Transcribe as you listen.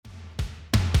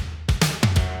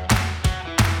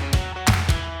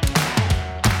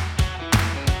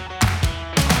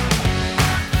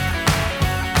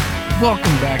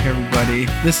Welcome back, everybody.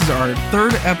 This is our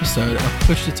third episode of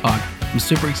Push to Talk. I'm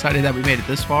super excited that we made it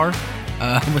this far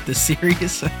with this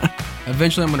series.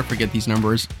 Eventually, I'm going to forget these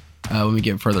numbers when we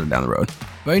get further down the road.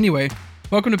 But anyway,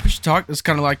 welcome to Push to Talk. It's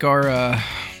kind of like our,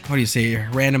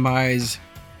 randomized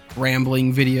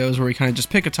rambling videos where we kind of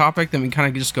just pick a topic, then we kind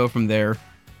of just go from there.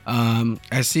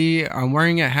 I see I'm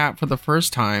wearing a hat for the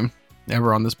first time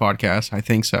ever on this podcast. I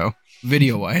think so.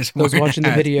 Video-wise. Those watching the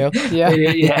video.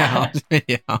 Yeah.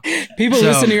 People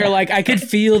listening are like, I could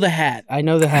feel the hat. I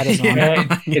know the hat is on.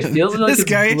 It feels like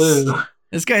it's blue.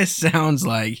 This guy sounds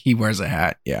like he wears a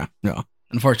hat. Yeah. No.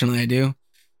 Unfortunately, I do.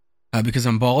 Because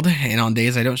I'm bald, and on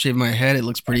days I don't shave my head, it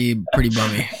looks pretty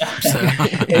bummy. So.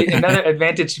 Another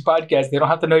advantage to podcast. They don't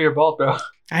have to know you're bald, bro.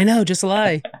 I know, just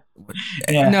lie.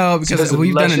 Yeah. No, because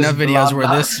we've done enough videos where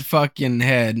this fucking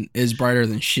head is brighter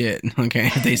than shit. Okay,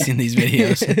 if they've seen these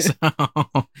videos.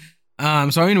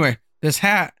 So anyway, this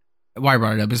hat, why I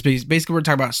brought it up is basically we're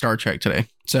talking about Star Trek today.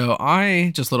 So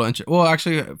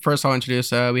first I'll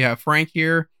introduce, we have Frank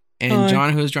here and Hi.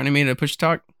 John, who's joining me to Push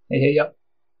Talk. Hey, yep.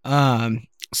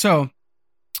 So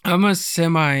I'm a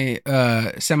semi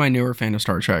newer fan of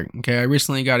Star Trek. Okay, I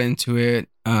recently got into it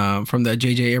from the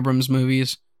J.J. Abrams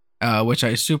movies, which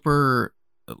I super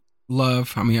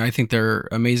love. I mean, I think they're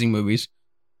amazing movies.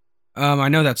 I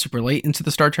know that's super late into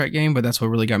the Star Trek game, but that's what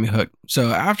really got me hooked.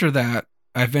 So after that,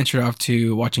 I ventured off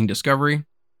to watching Discovery.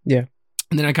 Yeah.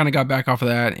 And then I kind of got back off of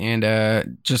that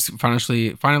and just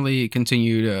finally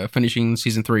continued finishing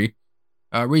season 3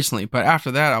 recently. But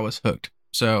after that, I was hooked.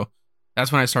 So that's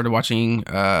when I started watching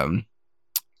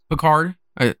Picard.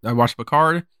 I watched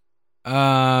Picard.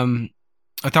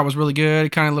 I thought it was really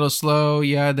good, kind of a little slow.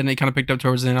 Yeah, then it kind of picked up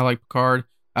towards the end. I like Picard.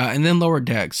 And then Lower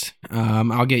Decks.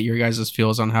 I'll get your guys'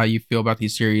 feels on how you feel about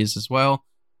these series as well.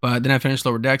 But then I finished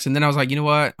Lower Decks, and then I was like, you know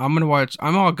what? I'm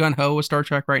all gun-ho with Star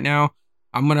Trek right now.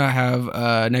 I'm going to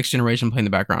have Next Generation play in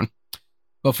the background.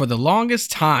 But for the longest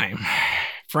time,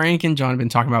 Frank and John have been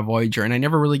talking about Voyager, and I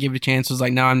never really gave it a chance. I was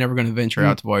like, no, I'm never going to venture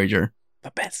out to Voyager.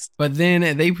 The best. But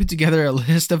then they put together a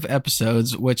list of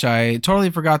episodes, which I totally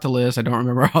forgot to list. I don't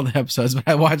remember all the episodes, but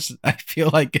I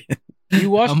feel like You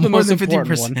watched the more most than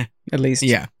important one, at least.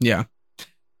 Yeah.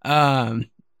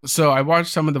 So I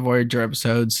watched some of the Voyager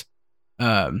episodes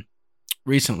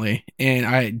recently, and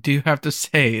I do have to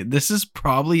say, this is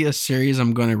probably a series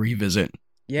I'm going to revisit.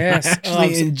 Yes.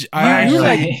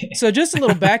 I so just a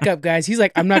little backup, guys. He's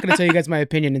like, I'm not going to tell you guys my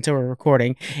opinion until we're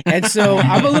recording. And so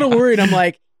I'm a little worried. I'm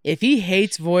like, if he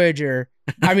hates Voyager,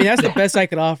 I mean, that's the best I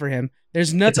could offer him.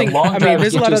 There's nothing. It's a long drive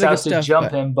there's to a get lot to of his other good house to stuff.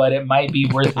 jump him, but it might be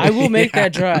worth it. I will make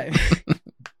that drive.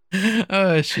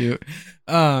 Oh, shoot.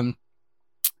 So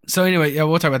anyway, yeah,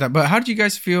 we'll talk about that. But how did you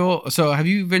guys feel? So have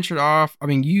you ventured off? I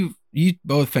mean, you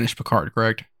both finished Picard,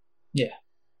 correct? Yeah.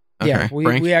 Okay. Yeah,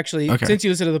 we actually, since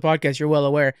you listen to the podcast, you're well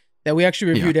aware that we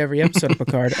actually reviewed every episode of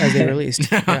Picard as they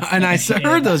released. Yeah. And I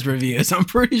heard those reviews. I'm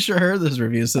pretty sure I heard those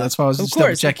reviews. So that's why I was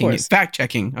just checking, fact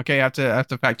checking. Okay, I have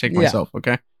to fact check myself.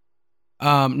 Okay.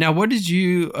 Now, what did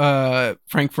you,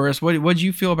 Frank, first? What did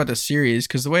you feel about the series?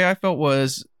 Because the way I felt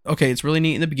was, okay, it's really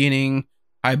neat in the beginning,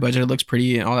 high budget, it looks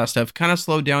pretty, and all that stuff. Kind of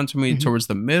slowed down to me towards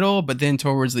the middle, but then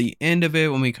towards the end of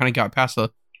it, when we kind of got past a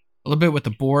little bit with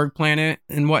the Borg planet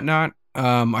and whatnot,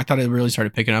 I thought it really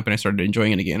started picking up, and I started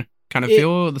enjoying it again. Kind of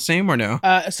feel the same or no?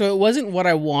 So it wasn't what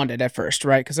I wanted at first,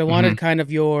 right? Because I wanted kind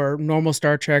of your normal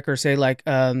Star Trek, or say like,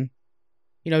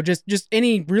 just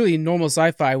any really normal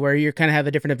sci-fi where you kind of have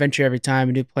a different adventure every time,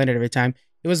 a new planet every time.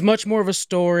 It was much more of a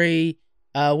story,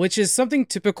 which is something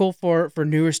typical for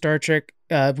newer Star Trek.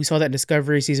 We saw that in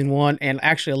Discovery season 1, and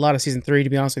actually a lot of season 3, to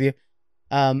be honest with you.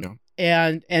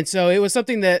 And so it was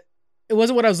something that it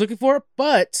wasn't what I was looking for,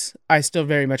 but I still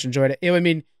very much enjoyed it. It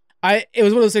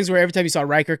was one of those things where every time you saw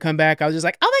Riker come back, I was just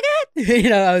like, oh my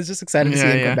God! I was just excited to see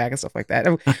him come back and stuff like that.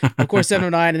 Of course,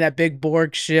 709 and that big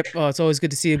Borg ship. Oh, it's always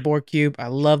good to see a Borg cube. I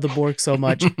love the Borg so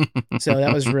much. So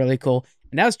that was really cool.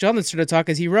 And now it's Jonathan's turn to talk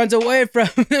as he runs away from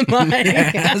the mic.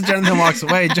 As Jonathan walks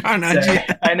away. John,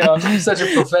 I know, I'm such a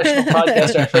professional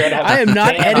podcaster. I am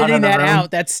not editing that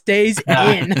out. That stays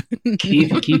in.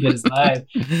 Keep it alive.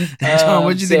 John,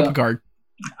 what did you think of Picard?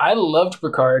 I loved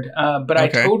Picard, but I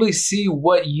totally see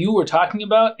what you were talking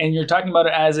about, and you're talking about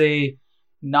it as a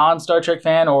non-Star Trek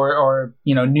fan or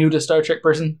new to Star Trek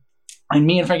person. And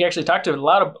me and Frank actually talked to a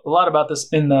lot about this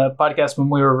in the podcast when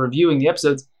we were reviewing the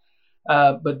episodes.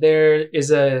 But there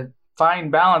is a fine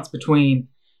balance between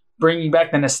bringing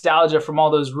back the nostalgia from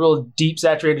all those real deep,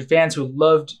 saturated fans who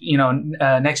loved,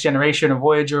 Next Generation or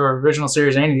Voyager or original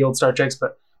series or any of the old Star Treks,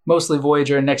 but mostly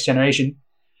Voyager and Next Generation.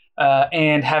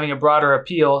 And having a broader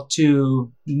appeal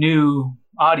to new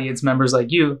audience members like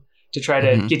you to try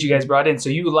to get you guys brought in. So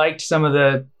you liked some of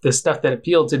the stuff that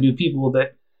appealed to new people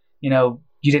that,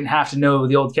 you didn't have to know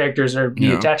the old characters or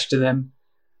be attached to them.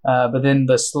 But then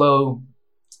the slow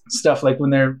stuff, like when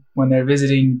they're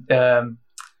visiting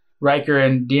Riker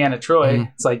and Deanna Troi,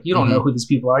 it's like you don't know who these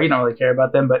people are. You don't really care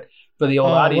about them, but for the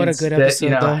old audience, what a good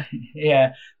episode,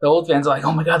 the old fans are like,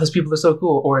 oh my god, those people are so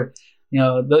cool, or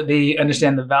they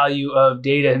understand the value of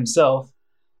Data himself.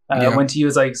 When to you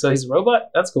is like, so he's a robot.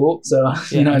 That's cool. So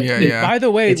By the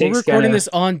way, we're recording this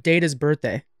on Data's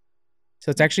birthday,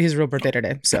 so it's actually his real birthday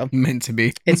today. So meant to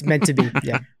be. It's meant to be.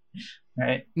 Yeah.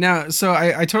 Right. Now, so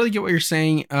I totally get what you're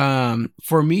saying.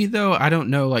 For me though, I don't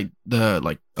know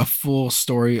a full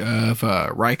story of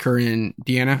Riker and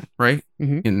Deanna, right?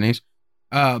 In the names.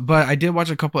 But I did watch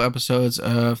a couple episodes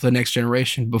of The Next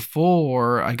Generation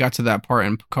before I got to that part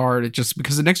in Picard. It just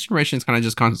because The Next Generation is kind of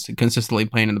just consistently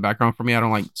playing in the background for me. I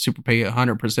don't super pay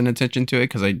 100% attention to it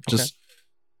because I just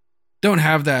don't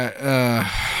have that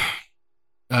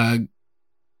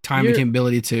time and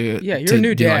capability to. Yeah, you're a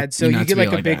new dad, so you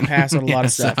get a big pass on a lot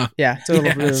of stuff. It's a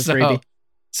little freebie.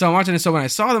 So I'm watching it. So when I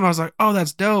saw them, I was like, "Oh,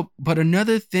 that's dope." But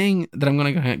another thing that I'm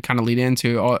going to kind of lead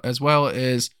into as well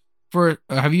is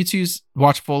have you two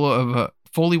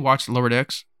fully watched Lower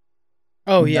Decks?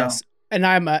 Oh yes, and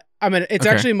it's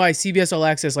actually my CBS All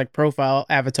Access profile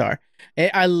avatar.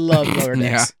 I love Lower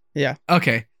Decks. Yeah.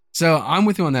 Okay. So I'm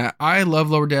with you on that. I love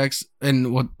Lower Decks,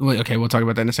 and we'll talk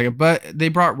about that in a second. But they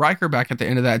brought Riker back at the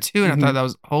end of that too, and I thought that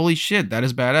was holy shit. That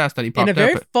is badass that he popped up in a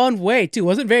very fun way too.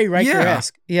 Wasn't very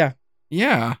Riker-esque. Yeah.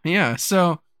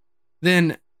 So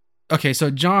then, okay. So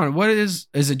John, is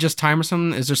it just time or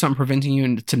something? Is there something preventing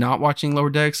you to not watching Lower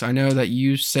Decks? I know that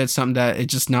you said something that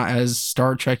it's just not as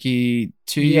Star Trek-y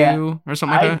to you or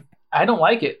something like that. I don't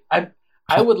like it. I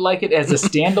would like it as a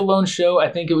standalone show.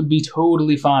 I think it would be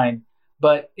totally fine.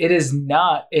 But it is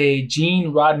not a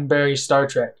Gene Roddenberry Star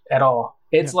Trek at all.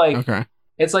 It's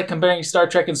it's like comparing Star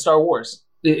Trek and Star Wars.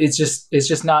 It's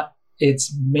just not.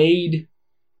 It's made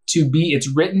to be. It's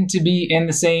written to be in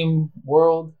the same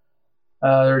world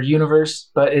or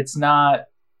universe, but it's not.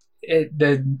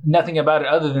 Nothing about it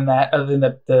other than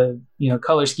the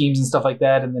color schemes and stuff like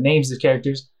that, and the names of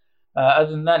characters.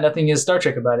 Other than that, nothing is Star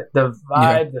Trek about it. The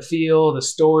vibe, the feel, the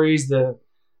stories, the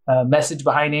message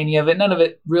behind any of it, none of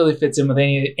it really fits in with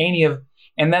any of,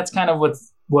 and that's kind of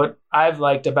what I've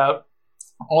liked about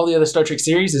all the other Star Trek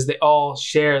series is they all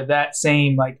share that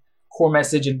same core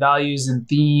message and values and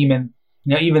theme, and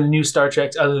even the new Star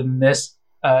Treks other than this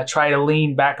try to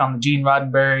lean back on the Gene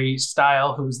Roddenberry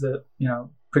style, who's the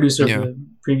producer of the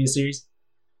previous series,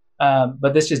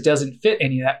 but this just doesn't fit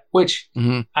any of that, which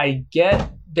I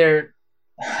get.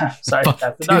 Sorry,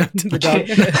 that's the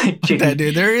dog.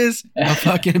 Dude, there is a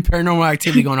fucking paranormal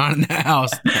activity going on in the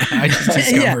house. I just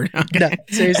discovered. No,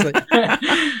 seriously.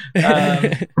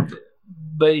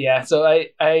 But yeah, so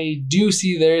I do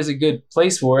see there is a good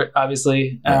place for it,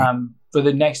 obviously, for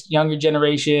the next younger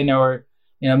generation, or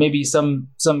maybe some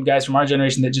guys from our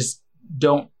generation that just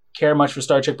don't care much for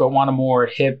Star Trek but want a more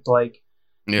hip, fun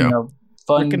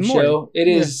show. It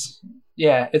is.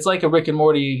 Yeah, it's like a Rick and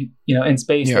Morty, in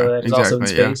space, though that is also in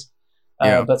space,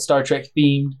 but Star Trek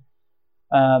themed.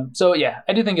 So yeah,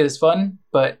 I do think it is fun,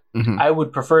 but I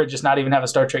would prefer it just not even have a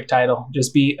Star Trek title,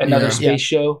 just be another space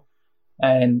show,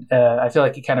 and I feel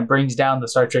like it kind of brings down the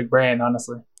Star Trek brand,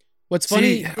 honestly. What's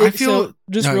funny, I feel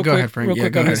real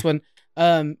quick on this one.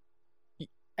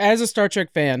 As a Star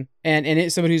Trek fan, and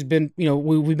it's somebody who's been,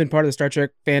 we've been part of the Star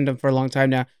Trek fandom for a long time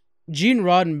now. Gene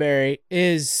Roddenberry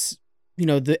is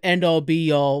the end all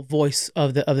be all voice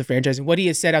of the franchise, and what he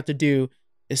has set out to do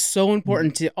is so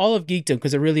important to all of geekdom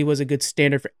because it really was a good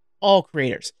standard for all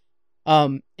creators.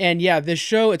 And yeah, this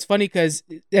show, it's funny because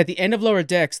at the end of Lower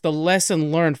Decks, the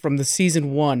lesson learned from the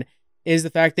season 1 is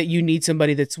the fact that you need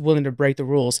somebody that's willing to break the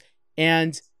rules,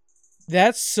 and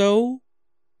that's so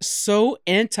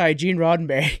anti Gene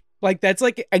Roddenberry. That's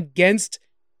against,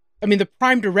 the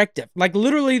Prime Directive.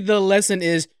 Literally, the lesson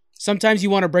is. Sometimes you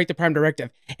want to break the Prime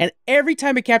Directive. And every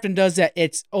time a captain does that,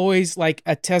 it's always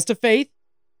a test of faith.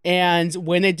 And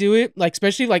when they do it,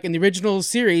 especially in the original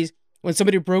series, when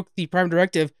somebody broke the Prime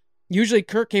Directive, usually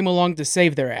Kirk came along to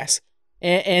save their ass.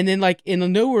 And then in the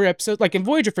newer episodes, in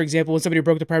Voyager, for example, when somebody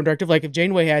broke the Prime Directive, if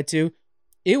Janeway had to,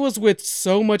 it was with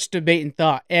so much debate and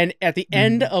thought. And at the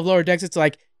end of Lower Decks, it's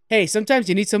hey, sometimes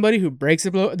you need somebody who breaks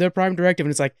the Prime Directive.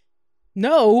 And it's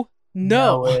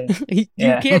no, you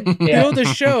can't build a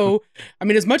show.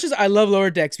 As much as I love Lower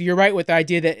Decks, you're right with the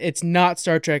idea that it's not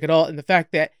Star Trek at all, and the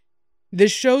fact that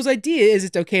this show's idea is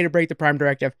it's okay to break the Prime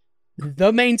Directive,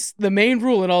 the main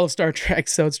rule in all of Star Trek.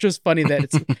 So it's just funny that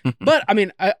it's. But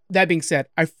that being said,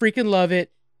 I freaking love it.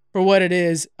 for what it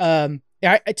is. To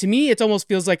me, it almost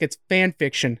feels like it's fan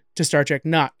fiction to Star Trek,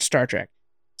 not Star Trek.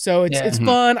 So it's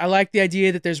fun. I like the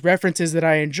idea that there's references that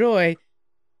I enjoy,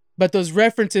 but those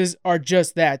references are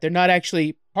just that. They're not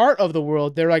actually part of the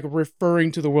world. They're like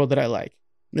referring to the world that I like.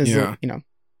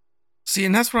 See,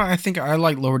 and that's why I think I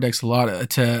like Lower Decks a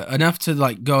lot, enough to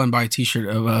like go and buy a T-shirt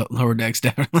of Lower Decks,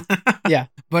 definitely. Yeah.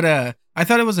 But I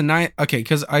thought it was a nice,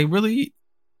 because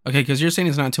you're saying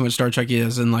it's not too much Star Trek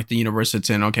as in like the universe it's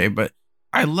in, but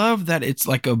I love that it's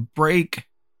like a break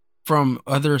from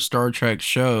other Star Trek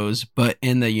shows, but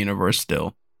in the universe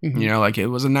still. Mm-hmm. Like it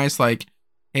was a nice like,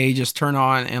 hey, just turn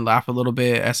on and laugh a little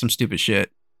bit at some stupid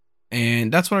shit.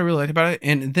 And that's what I really like about it.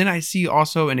 And then I see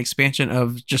also an expansion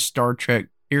of just Star Trek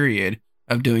period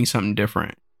of doing something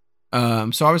different.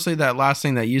 So obviously that last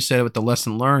thing that you said with the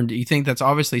lesson learned, do you think that's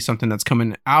obviously something that's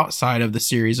coming outside of the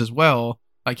series as well?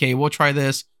 Like, hey, we'll try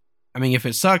this. I mean, if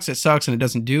it sucks, it sucks and it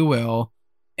doesn't do well.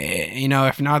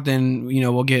 If not, then,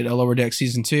 we'll get a Lower Deck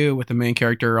season 2 with the main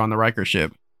character on the Riker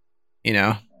ship.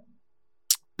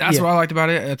 That's what I liked about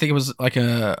it. I think it was like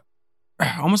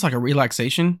almost like a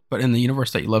relaxation, but in the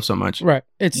universe that you love so much. Right.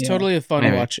 It's totally a fun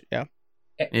to watch. Yeah.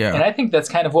 Yeah. And I think that's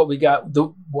kind of what we got.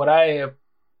 What I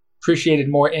appreciated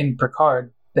more in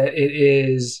Picard, that it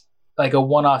is like a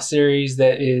one-off series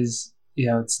that is,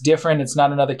 it's different. It's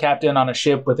not another captain on a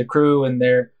ship with a crew and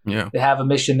they have a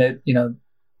mission that,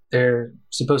 they're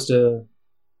supposed to,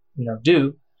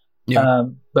 do. Yeah.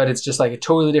 But it's just like a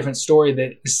totally different story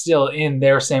that is still in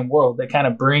their same world that kind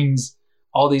of brings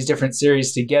all these different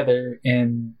series together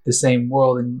in the same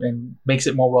world and makes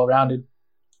it more well-rounded.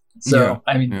 So,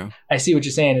 I see what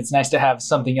you're saying. It's nice to have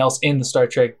something else in the Star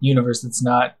Trek universe that's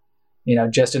not,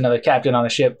 just another captain on a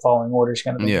ship following orders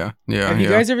kind of thing. Yeah. Have you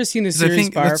guys ever seen the series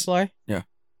Firefly? Yeah.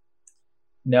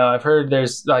 No, I've heard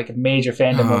there's like a major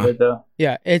fandom of it though.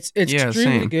 Yeah, it's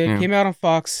extremely good. Yeah. Came out on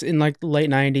Fox in like the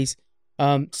late 90s.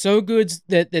 So good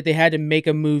that they had to make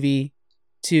a movie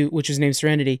which was named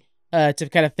Serenity, to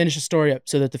kind of finish the story up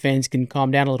so that the fans can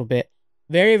calm down a little bit.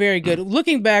 Very, very good.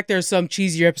 Looking back, there's some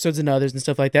cheesier episodes than others and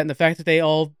stuff like that. And the fact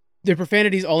that their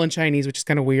profanity is all in Chinese, which is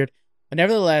kind of weird. But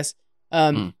nevertheless,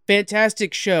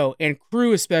 fantastic show and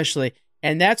crew especially.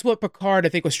 And that's what Picard, I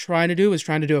think, was trying to do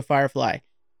a Firefly.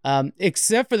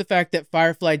 Except for the fact that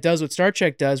Firefly does what Star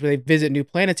Trek does, where they visit new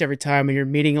planets every time and you're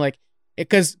meeting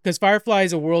because Firefly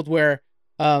is a world where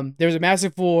there's a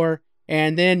massive war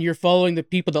and then you're following the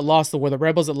people that lost the war, the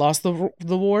rebels that lost the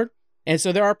war. And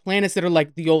so there are planets that are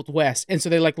like the Old West. And so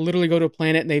they like literally go to a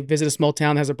planet and they visit a small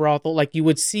town that has a brothel like you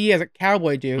would see as a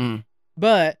cowboy do.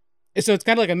 But so it's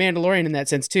kind of like a Mandalorian in that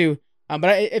sense too.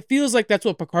 But it feels like that's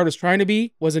what Picard was trying to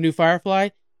be, was a new Firefly,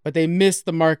 but they missed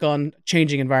the mark on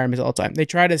changing environments all the time. They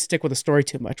try to stick with the story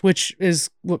too much, which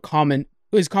is common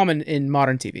in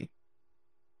modern TV.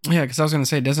 Yeah, because I was going to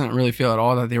say, it doesn't really feel at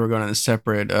all that they were going to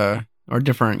separate or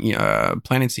different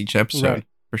planets each episode, right.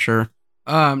 For sure.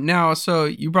 Now, so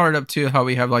you brought it up too, how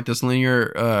we have like this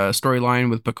linear storyline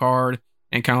with Picard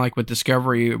and kind of like with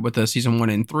Discovery with the season 1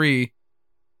 and 3.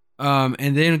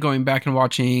 And then going back and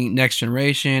watching Next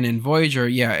Generation and Voyager,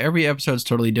 every episode's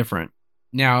totally different.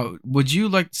 Now, would you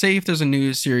like, say if there's a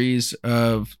new series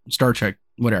of Star Trek,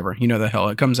 whatever, the hell,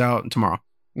 it comes out tomorrow.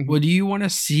 Mm-hmm. Would you want to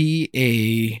see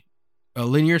a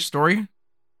linear story?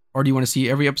 Or do you want to see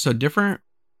every episode different?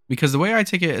 Because the way I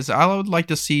take it is I would like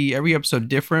to see every episode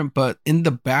different, but in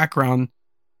the background,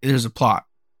 there's a plot.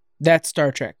 That's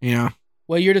Star Trek. Yeah.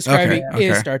 What you're describing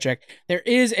is Star Trek. There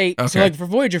is so like for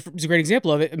Voyager, it's a great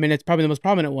example of it. I mean, it's probably the most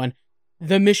prominent one.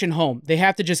 The mission home. They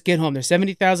have to just get home.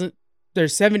 They're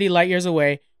 70 light years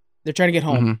away. They're trying to get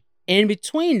home. Mm-hmm. In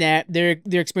between that, they're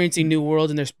experiencing New World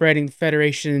and they're spreading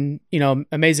Federation,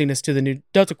 amazingness to the new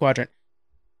Delta Quadrant.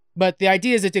 But the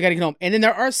idea is that they got to get home. And then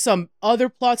there are some other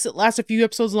plots that last a few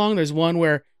episodes long. There's one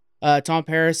where Tom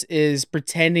Paris is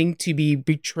pretending to be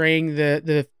betraying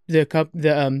the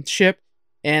ship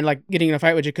and like getting in a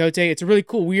fight with Chakotay. It's a really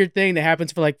cool, weird thing that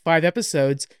happens for like 5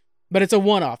 episodes, but it's a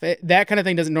one-off. That kind of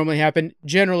thing doesn't normally happen.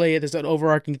 Generally, there's an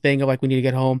overarching thing of like, we need to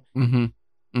get home. Mm-hmm.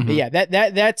 Mm-hmm. But yeah,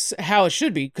 that's how it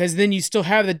should be, because then you still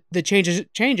have the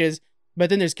changes, but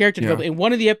then there's character development. And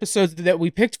one of the episodes that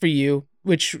we picked for you,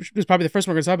 which was probably the first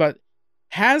one we're going to talk about,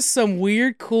 has some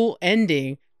weird, cool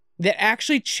ending that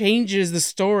actually changes the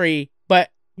story, but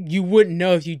you wouldn't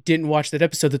know if you didn't watch that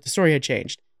episode that the story had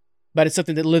changed. But it's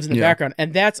something that lives in the background,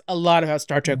 and that's a lot of how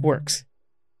Star Trek works.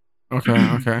 Okay. We'll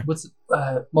get to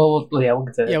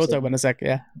that. Yeah, we'll talk about it in a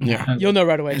second. Yeah. You'll know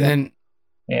right away. And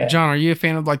then, John, are you a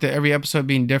fan of like every episode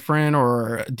being different,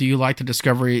 or do you like the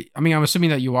Discovery? I mean, I'm assuming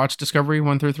that you watch Discovery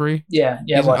 1 through 3. Yeah,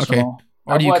 I've watched them all.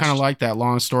 Or do you kind of like that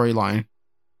long storyline,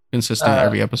 consistent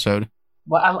every episode?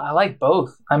 Well, I like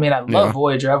both. I mean, I love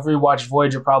Voyager. I've rewatched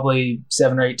Voyager probably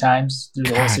 7 or 8 times through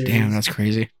the whole series. Damn, that's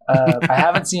crazy. I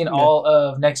haven't seen all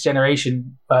of Next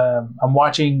Generation. I'm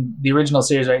watching the original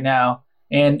series right now,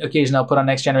 and occasionally I'll put on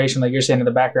Next Generation, like you're saying, in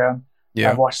the background.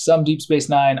 Yeah. I've watched some Deep Space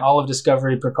Nine, all of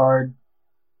Discovery, Picard.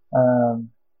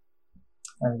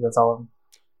 I think that's all of them.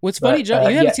 What's funny, John,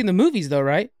 you haven't seen the movies though,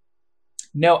 right?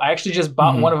 No, I actually just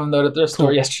bought one of them though at the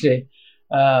store yesterday.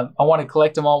 I want to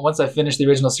collect them all. Once I finish the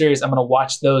original series, I'm going to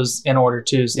watch those in order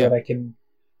too, so that I can,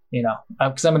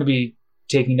 because I'm going to be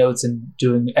taking notes and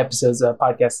doing episodes,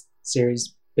 podcast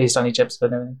series based on each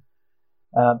episode and everything.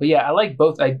 But yeah, I like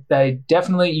both. I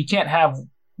definitely, you can't have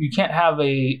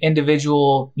a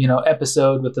individual,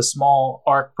 episode with a small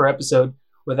arc per episode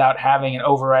without having an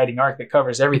overriding arc that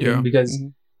covers everything because,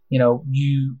 that'd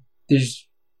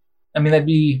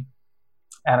be,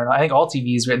 I don't know. I think all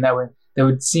TV is written that way. That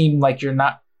would seem like you're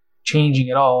not changing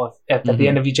at all. At the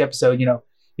end of each episode,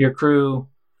 your crew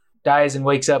dies and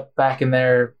wakes up back in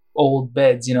their old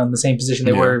beds, in the same position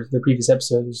they were the previous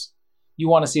episodes. You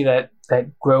want to see that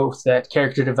growth, that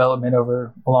character development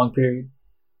over a long period.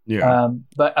 Yeah.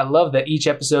 But I love that each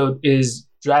episode is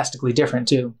drastically different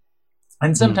too.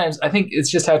 And sometimes I think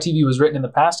it's just how TV was written in the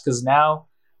past, because now,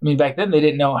 back then they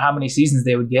didn't know how many seasons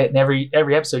they would get, and every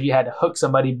episode you had to hook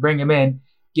somebody, bring them in,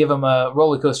 give them a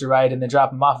roller coaster ride, and then drop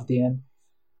them off at the end.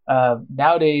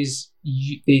 Nowadays,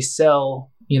 they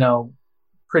sell,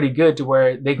 pretty good to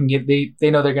where they can get,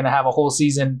 they know they're going to have a whole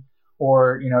season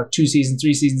or, 2 seasons,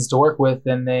 3 seasons to work with.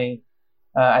 And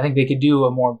I think they could do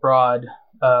a more broad,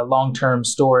 long-term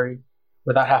story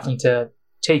without having to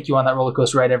take you on that roller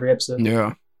coaster ride every episode.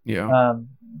 Yeah. Yeah.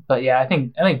 But yeah, I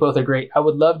think both are great. I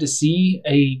would love to see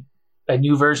a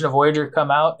new version of Voyager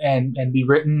come out and be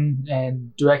written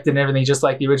and directed and everything just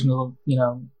like the original,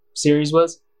 series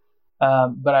was.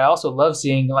 But I also love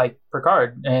seeing like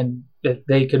Picard, and if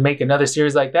they could make another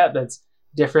series like that that's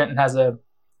different and has a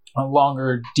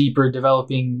longer, deeper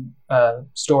developing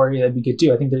story, that'd be good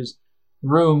too. I think there's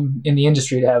room in the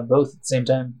industry to have both at the same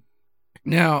time.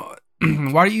 Now,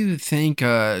 why do you think,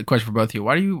 question for both of you,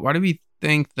 why do we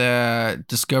think that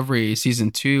Discovery season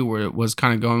 2 was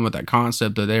kind of going with that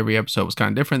concept that every episode was kind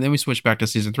of different? Then we switched back to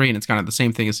season 3 and it's kind of the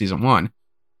same thing as season 1.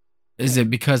 Is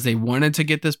it because they wanted to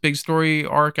get this big story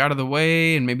arc out of the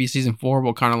way, and maybe season 4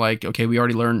 will kind of like, okay, we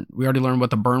already learned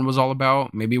what the burn was all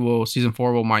about. Maybe season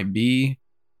 4 might be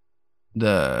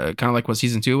the kind of like what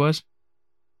season 2 was?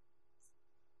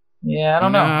 Yeah, I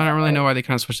don't know. I don't really know why they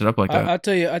kind of switched it up like that.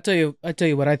 I'll tell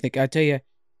you what I think.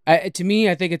 To me,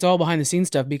 I think it's all behind the scenes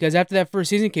stuff, because after that first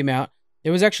season came out,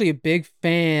 there was actually a big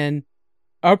fan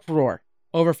uproar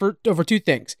over 2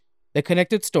 things: the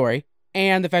connected story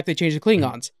and the fact they changed the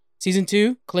Klingons. Season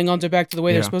 2, Klingons are back to the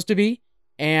way they're supposed to be,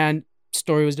 and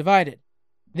story was divided.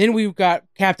 Then we got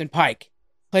Captain Pike,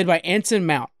 played by Anson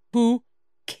Mount, who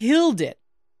killed it.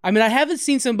 I haven't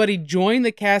seen somebody join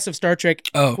the cast of Star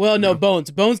Trek.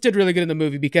 Bones. Bones did really good in the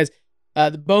movie because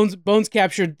the Bones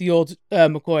captured the old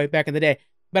McCoy back in the day.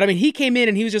 But he came in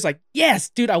and he was just like, yes,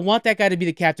 dude, I want that guy to be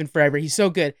the captain forever. He's so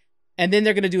good. And then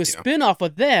they're going to do a spin-off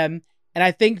with them. And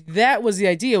I think that was the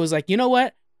idea. It was like, you know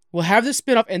what? We'll have this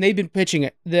spin-off. And they've been pitching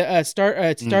it. The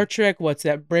Star Trek, what's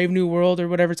that? Brave New World or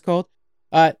whatever it's called.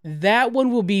 That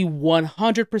one will be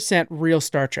 100% real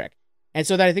Star Trek. And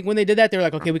so that I think when they did that, they were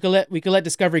like, okay, we could let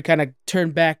Discovery kind of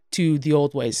turn back to the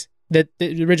old ways, the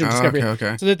original Discovery.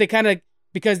 Okay. So that they kind of,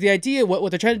 because the idea, what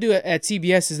they're trying to do at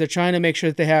CBS is they're trying to make sure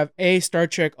that they have a Star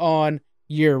Trek on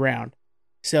year round.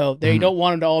 So they don't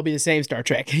want them to all be the same Star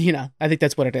Trek. I think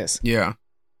that's what it is. Yeah.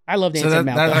 I love Anson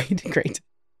Mount. He did great.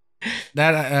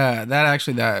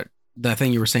 That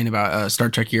thing you were saying about Star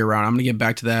Trek year round, I'm gonna get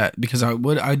back to that because I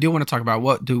do want to talk about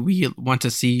what do we want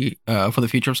to see for the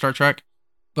future of Star Trek.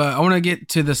 But I want to get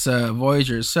to this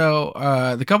Voyager. So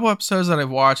the couple episodes that I've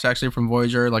watched actually from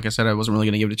Voyager, like I said, I wasn't really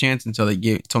going to give it a chance until they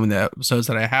told me the episodes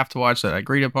that I have to watch that I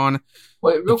agreed upon.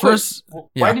 Wait, real quick,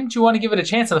 why didn't you want to give it a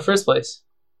chance in the first place?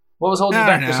 What was holding you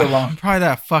back for so long? Probably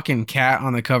that fucking cat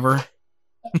on the cover.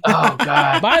 Oh,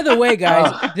 God. By the way,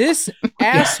 guys, this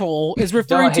asshole is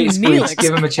referring to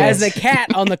Neelix as the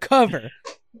cat on the cover.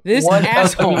 This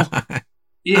asshole.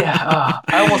 Yeah,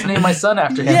 I almost named my son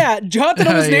after him. Yeah, Jonathan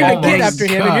almost named a kid after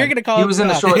him, and you're going to call him. He was in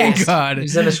the short list. He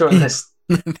was in the short list.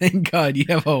 Thank God you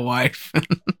have a wife.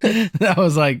 That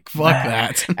was like, fuck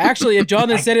that. Actually, if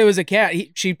Jonathan said it was a cat,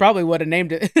 she probably would have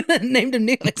named him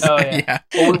Neelix. Oh, yeah.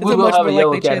 Well, we will have a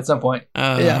yellow cat at some point.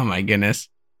 Oh, my goodness.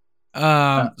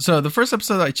 So the first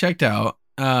episode I checked out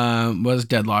was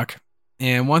Deadlock.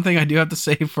 And one thing I do have to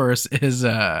say first is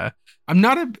I'm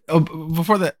not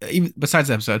besides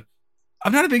the episode,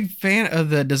 I'm not a big fan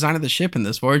of the design of the ship in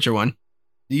this Voyager one.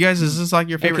 You guys, is this like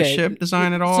your favorite ship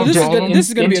design at all? So this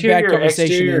is gonna be a bad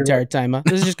conversation the entire time. Huh?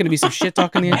 This is just gonna be some shit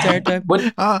talking the entire time. What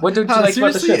don't you like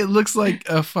about the ship? It looks like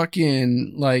a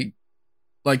fucking like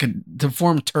a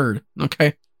deformed turd.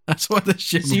 Okay, that's what the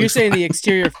ship. So you're saying the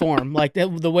exterior form, like the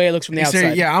way it looks from the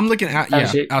outside. Yeah, I'm looking at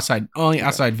outside, only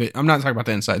outside. I'm not talking about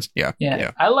the insides. Yeah.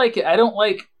 I like it. I don't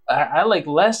like. I like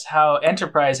less how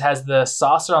Enterprise has the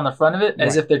saucer on the front of it,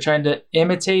 as if they're trying to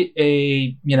imitate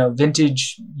a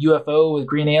vintage UFO with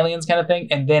green aliens kind of thing,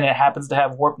 and then it happens to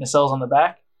have warp nacelles on the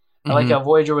back. I like how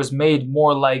Voyager was made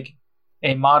more like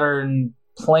a modern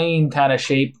plane kind of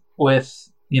shape with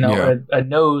a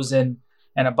nose and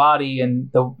a body and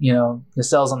the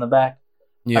nacelles on the back.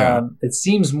 Yeah, it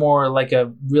seems more like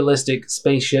a realistic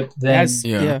spaceship than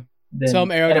than some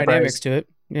aerodynamics Enterprise. To it.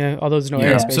 Yeah, although there's no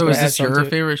aerospace. So is this your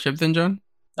favorite ship then, John?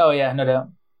 Oh yeah, no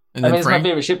doubt. It's my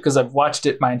favorite ship because I've watched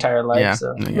it my entire life. Yeah,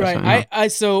 so. Right.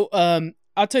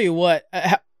 I'll tell you what.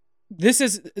 This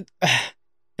is.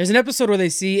 There's an episode where they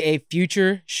see a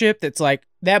future ship that's like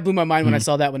that blew my mind when I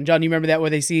saw that one. John, you remember that where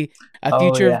they see a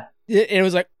future? Yeah. It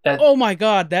was like, oh my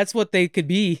god, that's what they could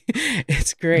be.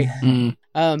 It's great.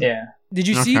 Did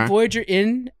you see Voyager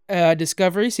in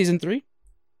Discovery season 3?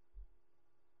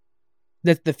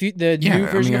 The new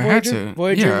version of Voyager?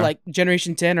 Voyager, like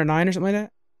Generation 10 or 9 or something like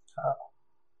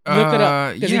that? Look it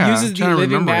up. Because it uses the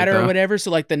living matter or whatever, so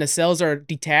like the nacelles are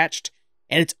detached,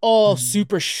 and it's all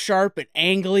super sharp and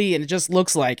angly, and it just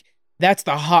looks like that's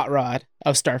the hot rod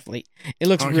of Starfleet. It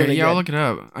looks really good. Yeah, I'll look it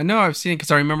up. I know I've seen it because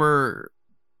I remember...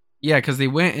 Yeah, because they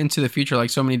went into the future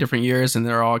like so many different years, and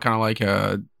they're all kind of like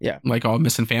like all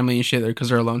missing family and shit because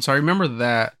they're alone. So I remember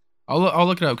that. I'll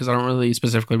look it up because I don't really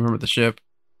specifically remember the ship.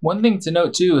 One thing to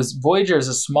note too is Voyager is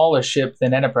a smaller ship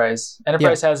than Enterprise.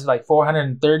 Enterprise has like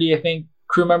 430, I think,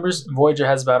 crew members. Voyager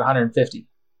has about 150.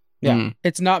 Yeah,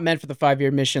 it's not meant for the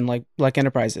 5-year mission like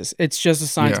Enterprise is. It's just a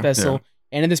science vessel,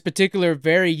 and in this particular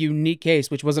very unique case,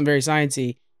 which wasn't very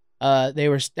sciencey, they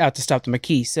were out to stop the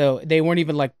Maquis. So they weren't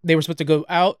even like they were supposed to go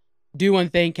out, do one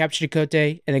thing, capture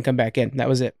Chakotay, and then come back in. That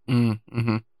was it.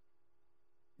 Mm-hmm.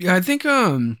 Yeah, I think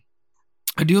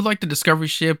I do like the Discovery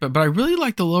ship, but I really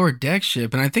like the Lower Deck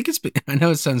ship, and I think I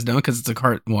know it sounds dumb because it's a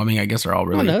cart. Well, I mean, I guess they're all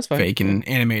really fake and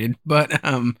animated, but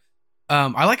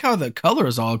I like how the color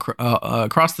is all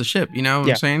across the ship. You know what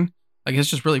I'm saying? Like it's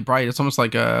just really bright. It's almost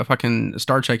like a fucking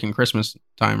Star Trek in Christmas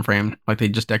time frame. Like they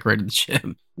just decorated the ship.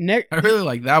 I really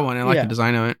like that one. I like the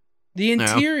design of it. The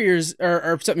interiors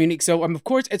are something unique. So of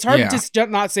course, it's hard to just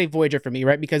not say Voyager for me,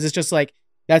 right? Because it's just like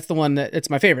that's the one it's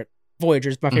my favorite.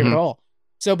 Voyager's my favorite of all.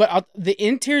 So, but the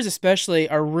interiors especially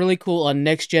are really cool on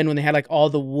Next Gen when they had like all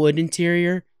the wood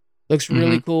interior. Looks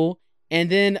really cool. And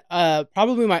then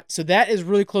probably so that is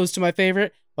really close to my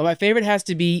favorite. But my favorite has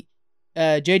to be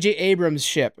J.J. Abrams'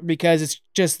 ship because it's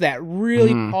just that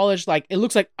really polished, like it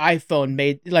looks like iPhone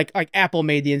made, like Apple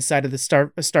made the inside of the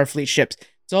Starfleet ships.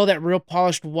 It's all that real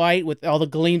polished white with all the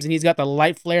gleams, and he's got the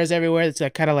light flares everywhere. It's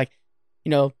like kind of like,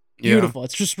 beautiful.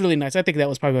 It's just really nice. I think that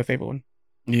was probably my favorite one.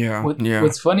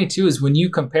 What's funny too is when you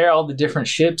compare all the different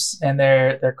ships and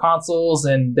their consoles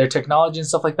and their technology and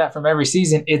stuff like that from every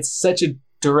season, it's such a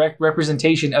direct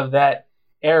representation of that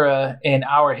era in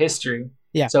our history.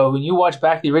 Yeah. So when you watch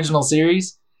back the original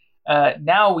series,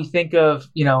 now we think of,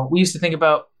 we used to think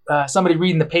about somebody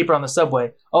reading the paper on the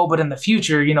subway. Oh, but in the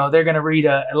future, they're going to read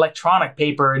electronic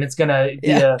paper and it's going to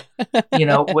be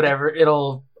whatever.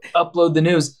 It'll upload the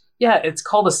news. Yeah, it's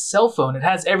called a cell phone. It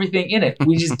has everything in it.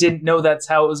 We just didn't know that's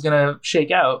how it was going to shake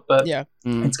out, but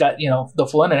it's got, the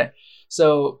full internet.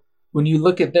 So when you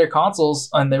look at their consoles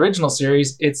on the original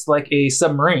series, it's like a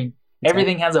submarine.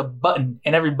 Everything has a button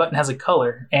and every button has a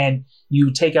color, and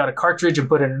you take out a cartridge and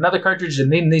put in another cartridge,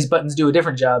 and then these buttons do a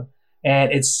different job.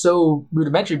 And it's so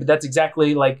rudimentary, but that's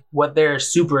exactly like what their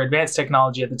super advanced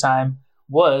technology at the time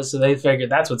was. So they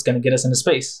figured that's what's going to get us into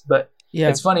space. But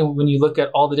it's funny when you look at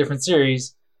all the different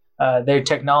series, their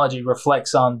technology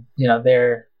reflects on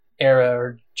their era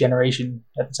or generation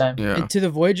at the time. Yeah. To the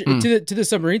Voyager, to the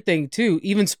submarine thing too.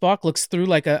 Even Spock looks through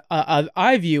like a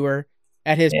eye viewer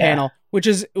at his panel, which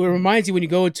is it reminds you when you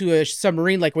go into a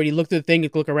submarine, like when you look through the thing, you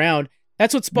look around.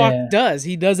 That's what Spock does.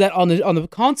 He does that on the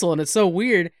console, and it's so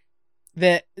weird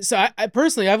that. So I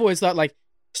personally, I've always thought like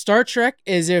Star Trek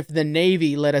is if the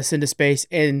Navy let us into space,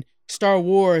 and Star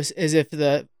Wars is if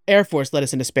the Air Force let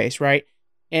us into space, right?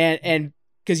 And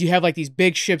because you have like these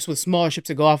big ships with smaller ships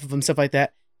that go off of them, stuff like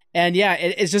that. And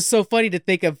it's just so funny to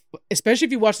think of, especially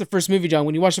if you watch the first movie, John.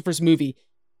 When you watch the first movie,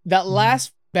 that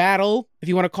last battle, if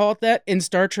you want to call it that, in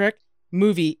Star Trek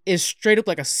movie is straight up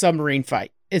like a submarine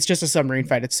fight. It's just a submarine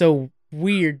fight. It's so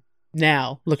weird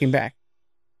now looking back.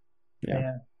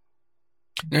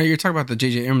 Now you're talking about the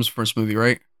J.J. Abrams' first movie,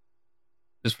 right?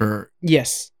 Just for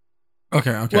yes.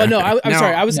 Okay. Well, no, I'm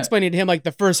sorry. I was explaining to him like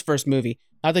the first movie,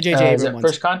 not the J.J. Abrams one.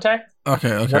 First Contact? Okay.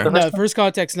 No, First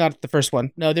Contact's not the first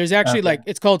one. No, there's actually like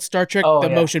it's called Star Trek: The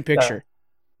Motion Picture.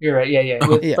 You're right.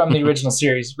 Yeah. From the original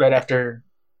series, right after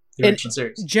the original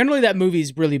series. Generally, that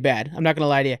movie's really bad. I'm not gonna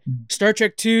lie to you. Star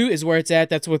Trek 2 is where it's at.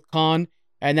 That's with Khan,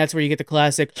 and that's where you get the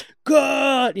classic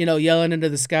 "God," yelling into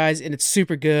the skies, and it's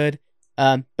super good.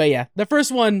 But yeah, the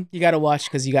first one you got to watch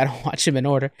because you got to watch them in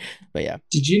order. But yeah.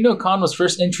 Did you know Khan was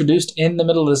first introduced in the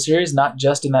middle of the series, not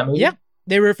just in that movie? Yeah,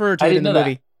 they refer to it in the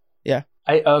movie. Yeah.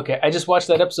 I just watched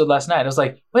that episode last night. I was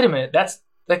like, wait a minute, that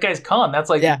guy's Khan. That's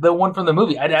like the one from the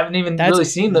movie. I haven't even really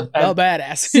seen the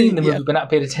badass. Seen the movie, but not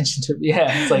paid attention to it.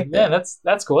 Yeah, it's like, yeah,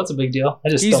 that's cool. That's a big deal. I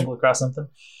just stumbled across something.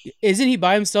 Isn't he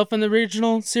by himself in the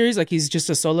original series? Like he's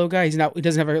just a solo guy. He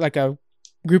doesn't have like a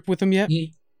group with him yet.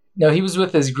 No, he was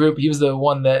with his group. He was the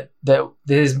one that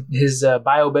his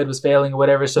biobed was failing or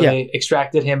whatever, so they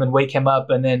extracted him and wake him up,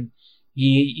 and then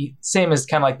he same as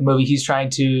kind of like the movie, he's trying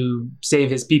to save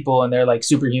his people, and they're like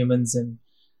superhumans and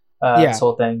this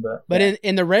whole thing. But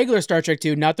in the regular Star Trek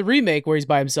 2, not the remake where he's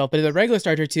by himself, but in the regular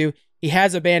Star Trek 2, he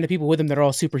has a band of people with him that are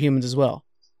all superhumans as well,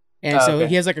 and so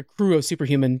he has like a crew of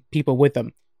superhuman people with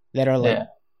him that are like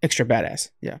extra badass.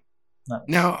 Yeah. Nice.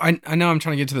 Now I know I'm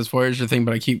trying to get to this Voyager thing,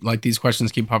 but I keep like these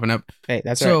questions keep popping up. Hey,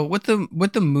 that's so right.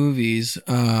 with the movies,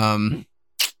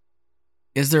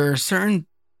 is there a certain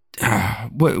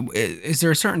is there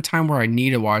a certain time where I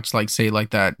need to watch, like say like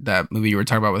that movie you were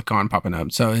talking about with Khan popping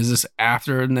up? So is this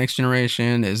after the Next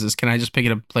Generation? Can I just pick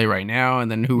it up, play right now, and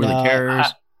then who really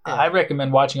cares? I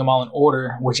recommend watching them all in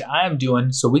order, which I am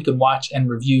doing, so we can watch and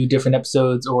review different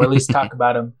episodes, or at least talk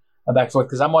about them back and forth.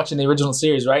 Because I'm watching the original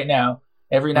series right now.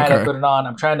 Every night I put it on.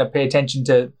 I'm trying to pay attention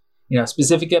to,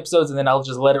 specific episodes, and then I'll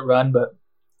just let it run. But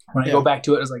when I go back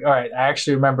to it, it's like, all right, I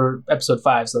actually remember episode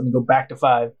 5, so let me go back to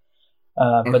 5.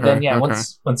 But then,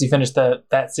 once you finish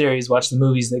that series, watch the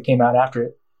movies that came out after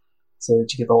it, so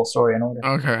that you get the whole story in order.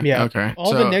 Okay. Yeah. Okay.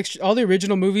 All the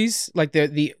original movies, like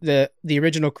the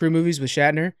original crew movies with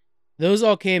Shatner, those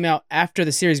all came out after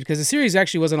the series, because the series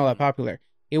actually wasn't all that popular.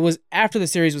 It was after the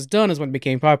series was done is when it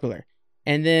became popular.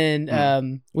 And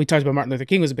then we talked about Martin Luther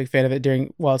King was a big fan of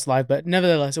it while it's live, but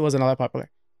nevertheless, it wasn't all that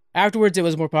popular. Afterwards, it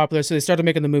was more popular, so they started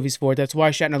making the movies for it. That's why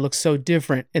Shatner looks so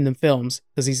different in the films,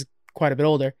 because he's quite a bit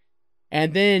older.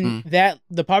 And then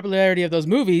the popularity of those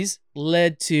movies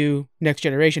led to Next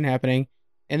Generation happening.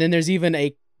 And then there's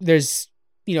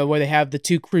where they have the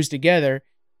two crews together,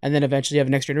 and then eventually you have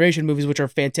Next Generation movies, which are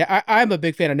fantastic. I'm a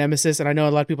big fan of Nemesis, and I know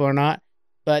a lot of people are not.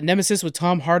 But Nemesis with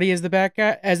Tom Hardy as the bad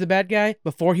guy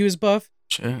before he was buff.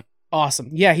 Shit. Awesome.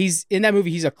 Yeah, he's in that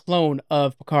movie. He's a clone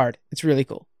of Picard. It's really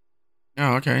cool.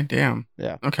 Oh, okay. Damn.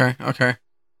 Yeah. Okay. Okay.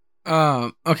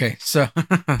 So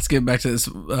let's get back to this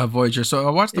Voyager. So I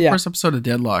watched the first episode of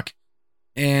Deadlock,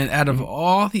 and out of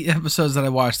all the episodes that I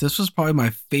watched, this was probably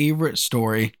my favorite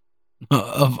story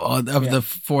of the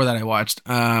 4 that I watched.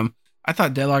 I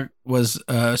thought Deadlock was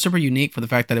super unique for the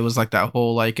fact that it was like that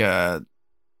whole like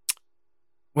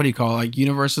what do you call it? Like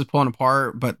universes pulling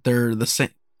apart, but they're the same.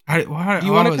 Do you want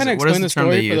to kind of explain the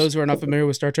story for those who are not familiar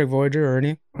with Star Trek Voyager or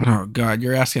any? Oh God,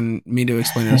 you're asking me to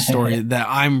explain a story that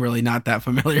I'm really not that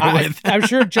familiar with. I'm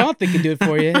sure Jonathan can do it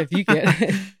for you if you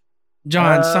can.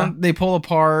 John, they pull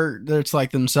apart. It's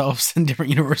like themselves in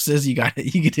different universes. You got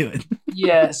it. You can do it.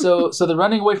 Yeah. So they're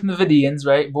running away from the Vidians,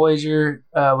 right? Voyager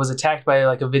was attacked by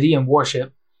like a Vidian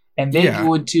warship, and they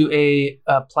go to a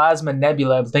plasma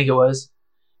nebula, I think it was.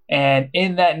 And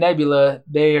in that nebula,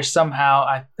 they are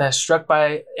somehow struck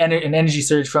by an energy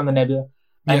surge from the nebula.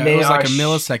 And it was like a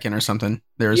millisecond or something.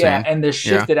 And they're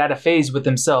shifted out of phase with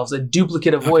themselves. A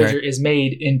duplicate of Voyager is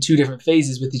made in 2 different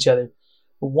phases with each other.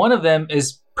 One of them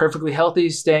is perfectly healthy,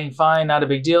 staying fine, not a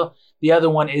big deal. The other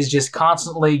one is just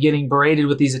constantly getting berated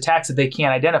with these attacks that they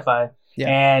can't identify. Yeah.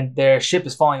 And their ship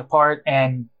is falling apart,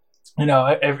 and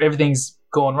everything's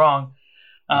going wrong.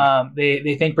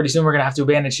 They think pretty soon we're going to have to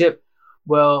abandon ship.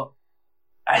 Well,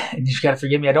 you got to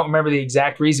forgive me. I don't remember the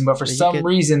exact reason, but for some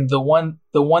reason, the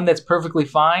one that's perfectly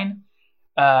fine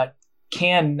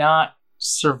cannot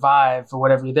survive or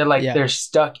whatever. They're like they're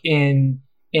stuck in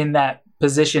that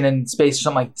position in space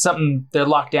or something. They're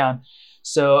locked down.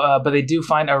 So, but they do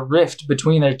find a rift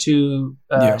between their 2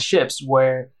 ships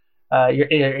where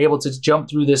you're able to jump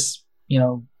through this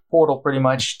portal pretty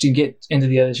much to get into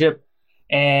the other ship.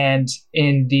 And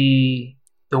in the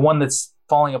one that's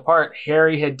falling apart,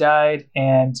 Harry had died,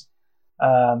 and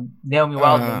Naomi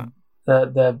Wildman,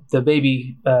 the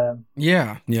baby.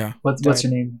 What's her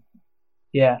name?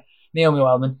 Yeah, Naomi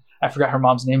Wildman. I forgot her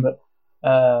mom's name, but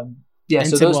so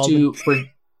those Waldman. 2 were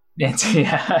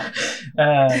Yeah.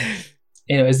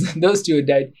 Anyways, those two had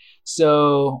died.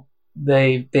 So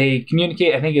they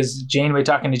communicate. I think is Janeway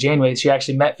talking to Janeway. She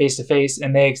actually met face to face,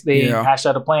 and they hashed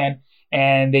out a plan,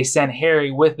 and they sent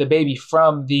Harry with the baby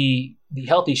from the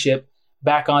healthy ship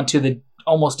back onto the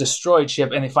almost destroyed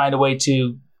ship, and they find a way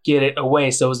to get it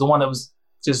away. So it was the one that was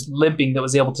just limping that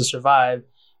was able to survive,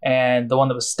 and the one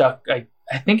that was stuck.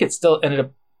 I think it still ended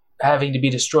up having to be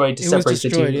destroyed to separate the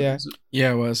two.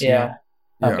 Yeah, it was. Yeah.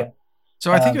 Okay.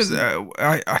 So I think it was.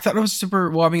 I thought it was super.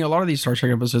 Well, I mean, a lot of these Star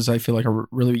Trek episodes I feel like are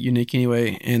really unique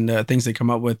anyway, and things they come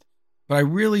up with. But I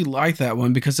really like that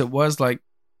one because it was like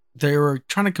they were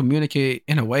trying to communicate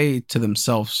in a way to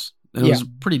themselves. And it was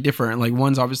pretty different. Like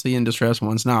one's obviously in distress,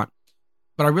 one's not.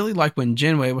 But I really like when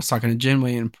Janeway was talking to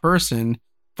Janeway in person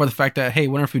for the fact that, hey,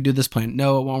 what if we do this plan?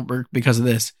 No, it won't work because of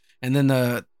this. And then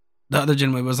the other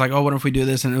Janeway was like, oh, what if we do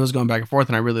this? And it was going back and forth,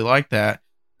 and I really liked that.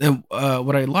 And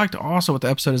what I liked also with the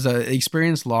episode is that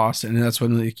experience loss, and that's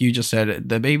when, like you just said,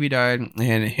 the baby died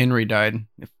and Henry died,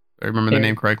 if I remember the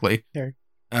name correctly.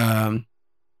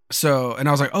 So, and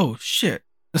I was like, oh shit,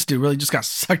 this dude really just got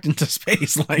sucked into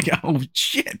space. Like, oh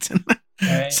shit.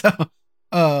 Right. So,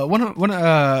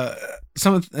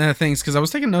 some of the things, because I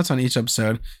was taking notes on each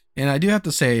episode, and I do have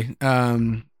to say,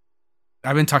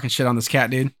 I've been talking shit on this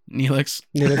cat, dude, Neelix.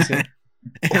 Yeah.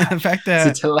 And the fact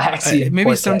that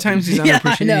maybe sometimes he's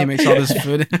underappreciated. He makes all this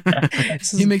food.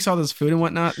 He makes all this food and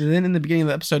whatnot. And then in the beginning of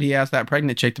the episode, he asked that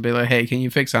pregnant chick to be like, "Hey, can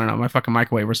you fix, I don't know, my fucking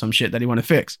microwave or some shit that he want to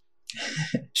fix?"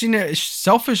 She's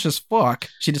selfish as fuck.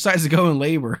 She decides to go in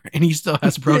labor, and he still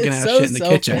has broken ass shit in the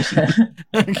kitchen.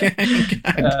 Okay,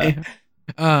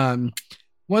 goddamn.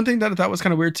 One thing that I thought was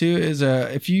kind of weird too is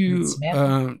if you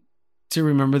to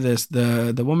remember this,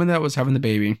 the woman that was having the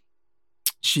baby,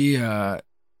 she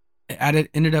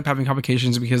ended up having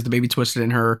complications because the baby twisted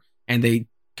in her, and they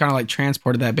kind of like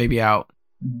transported that baby out.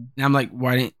 And I'm like,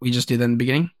 why didn't we just do that in the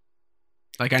beginning?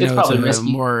 Like, I know it's a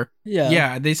more,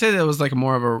 they said it was like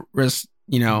more of a risk,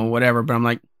 whatever, but I'm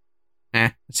like,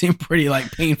 it seemed pretty like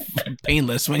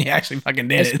painless when you actually fucking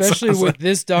did it. Especially with like,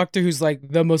 this doctor who's like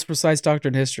the most precise doctor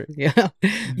in history. Yeah.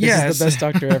 This is the best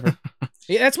doctor ever.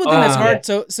 That's one thing that's hard.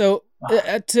 Yeah. So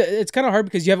it's kind of hard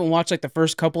because you haven't watched like the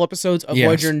first couple episodes of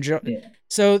Voyager and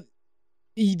so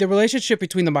the relationship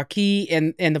between the Maquis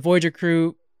and the Voyager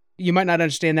crew, you might not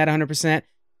understand that 100%.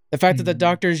 The fact that the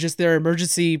doctor is just their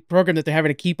emergency program that they're having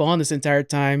to keep on this entire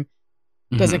time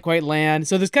doesn't quite land.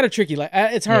 So it's kind of tricky. Like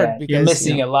it's hard because you're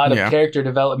missing a lot of character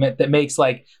development that makes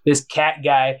like this cat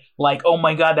guy like, oh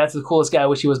my god, that's the coolest guy. I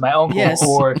wish he was my uncle. Yes.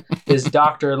 Or this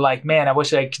doctor like, man, I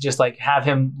wish I could just like have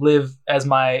him live as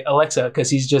my Alexa because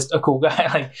he's just a cool guy.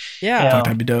 Like,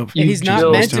 that'd be dope. And he's not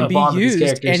meant to be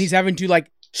used, and he's having to like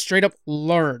straight up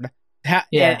learn.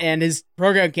 And his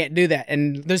program can't do that.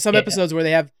 And there's some episodes where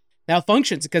they have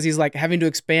malfunctions because he's like having to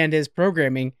expand his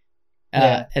programming.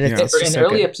 And it's in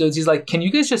early episodes, he's like, "Can you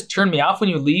guys just turn me off when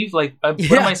you leave? Like, what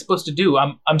am I supposed to do?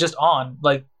 I'm just on.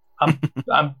 Like,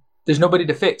 I'm there's nobody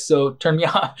to fix, so turn me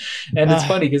off." And it's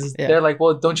funny because they're like,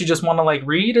 "Well, don't you just want to like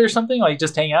read or something? Like,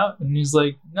 just hang out?" And he's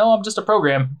like, "No, I'm just a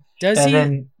program." Does he?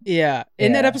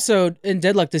 In that episode in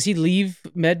Deadlock, does he leave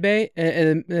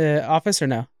Medbay office or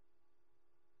no?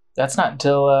 That's not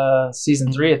until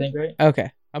season 3, I think, right?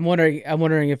 Okay, I'm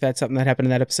wondering if that's something that happened in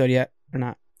that episode yet or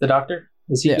not. The doctor.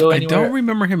 Does he go anywhere? I don't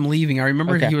remember him leaving. I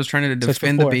remember he was trying to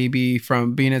defend the baby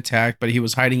from being attacked, but he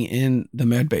was hiding in the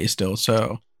med bay still.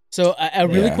 So a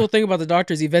really cool thing about the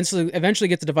doctor is he eventually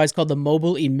gets a device called the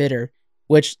mobile emitter,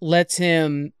 which lets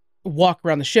him walk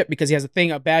around the ship because he has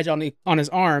a badge on his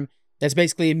arm that's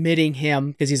basically emitting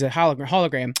him because he's a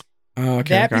hologram.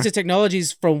 That piece of technology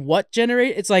is from what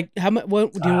generate? It's like how much?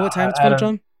 What do you know what time it's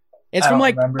from? It's from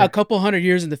like a couple hundred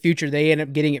years in the future. They end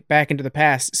up getting it back into the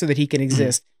past so that he can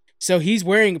exist. So he's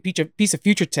wearing a piece of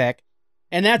future tech,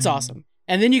 and that's awesome.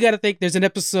 And then you got to think there's an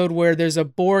episode where there's a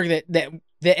Borg that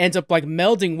ends up like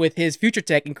melding with his future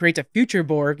tech and creates a future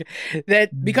Borg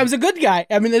that becomes a good guy.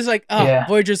 I mean, there's like,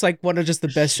 Voyager's like one of just the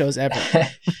best shows ever.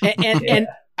 and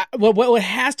what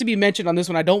has to be mentioned on this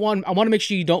one, I want to make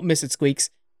sure you don't miss it,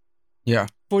 Squeaks. Yeah.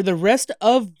 For the rest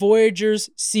of Voyager's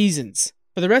seasons,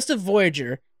 for the rest of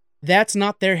Voyager, that's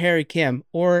not their Harry Kim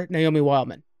or Naomi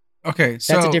Wildman. Okay,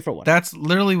 so that's a different one. That's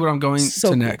literally what I'm going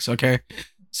to next. Okay,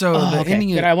 so the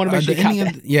ending. I want to make sure you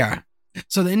got that.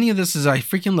 So the ending of this is I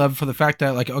freaking love for the fact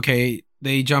that like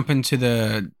they jump into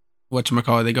the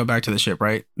whatchamacallit, they go back to the ship,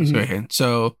 right?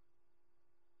 So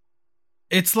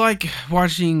it's like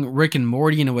watching Rick and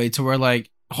Morty in a way to where like,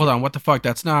 hold on, what the fuck?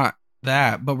 That's not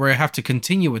that, but we have to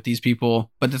continue with these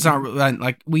people, but it's not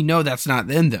like we know that's not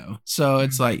them though. So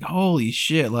it's like holy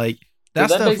shit, like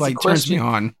that stuff like turns me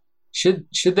on.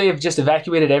 Should they have just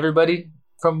evacuated everybody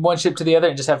from one ship to the other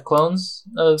and just have clones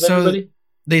of everybody?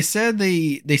 They said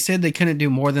they couldn't do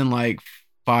more than like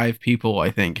 5 people, I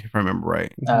think, if I remember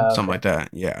right. Something like that.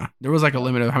 Yeah. There was like a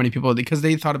limit of how many people, because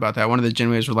they thought about that. One of the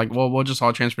Genways were like, well, we'll just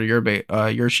all transfer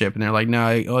to your ship. And they're like, no,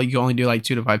 you can only do like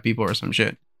 2 to 5 people or some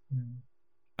shit.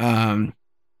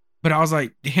 But I was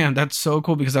like, damn, that's so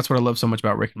cool, because that's what I love so much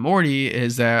about Rick and Morty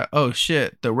is that, oh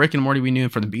shit, the Rick and Morty we knew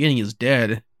from the beginning is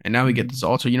dead. And now we get this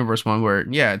Alter Universe one where,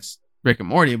 yeah, it's Rick and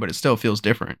Morty, but it still feels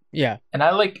different. Yeah. And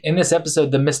I like in this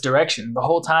episode the misdirection. The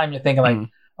whole time you're thinking like,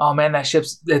 oh man, that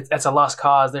that's a lost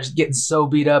cause. They're getting so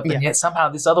beat up, and yet somehow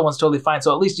this other one's totally fine.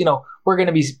 So at least, we're going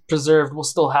to be preserved. We'll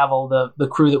still have all the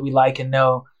crew that we like and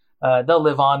know. They'll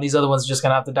live on. These other ones are just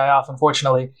going to have to die off,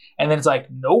 unfortunately. And then it's like,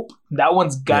 nope, that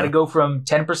one's got to go from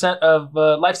 10% of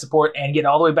life support and get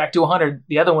all the way back to 100.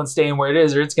 The other one's staying where it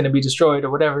is, or it's going to be destroyed or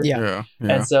whatever. Yeah.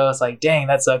 And so it's like, dang,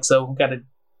 that sucks. So we've got to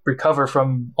recover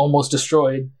from almost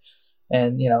destroyed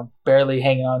and, barely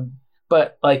hanging on.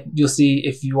 But like you'll see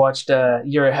if you watched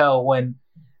Year of Hell when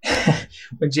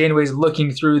Janeway's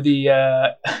looking through the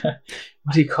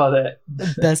what do you call that?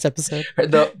 Best episode.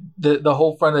 The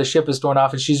whole front of the ship is torn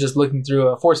off, and she's just looking through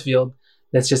a force field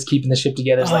that's just keeping the ship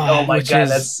together. It's like, oh my god,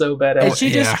 that's so badass. And she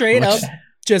just straight up,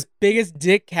 just biggest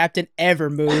dick captain ever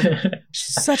move.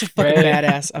 She's such a fucking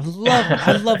badass.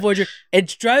 I love Voyager.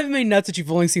 It's driving me nuts that you've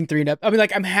only seen 3 I mean,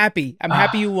 like, I'm happy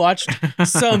you watched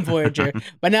some Voyager,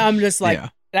 but now I'm just like. Yeah.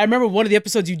 I remember one of the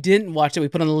episodes you didn't watch that we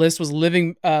put on the list was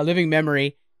Living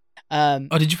Memory.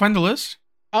 Did you find the list?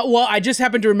 Well, I just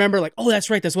happened to remember, like, oh, that's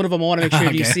right. That's one of them I want to make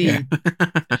sure you see.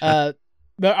 But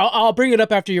I'll bring it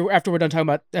up after we're done talking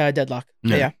about Deadlock.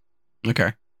 Yeah.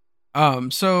 Okay.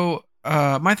 So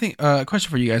my question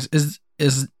for you guys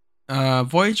is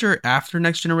Voyager after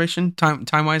Next Generation time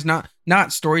wise, not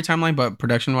story timeline, but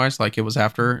production wise, like it was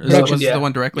after. Was the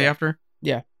one directly after?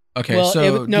 Yeah. Okay, well,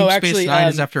 so Deep Space Nine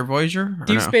is after Voyager?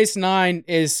 Deep Space Nine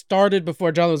is started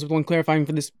before, John was one clarifying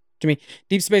for this to me.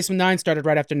 Deep Space Nine started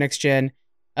right after Next Gen,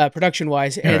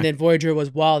 production-wise, and then Voyager was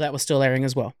while that was still airing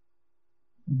as well.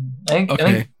 I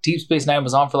think Deep Space Nine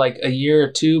was on for like a year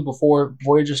or 2 before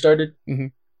Voyager started. Mm-hmm.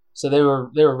 So they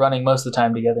were running most of the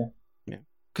time together. Yeah.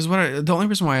 Because the only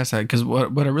reason why I said, because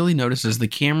what I really noticed is the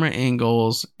camera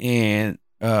angles and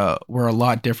were a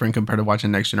lot different compared to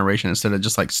watching Next Generation instead of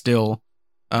just like still...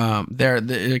 they're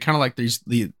kind of like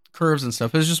the curves and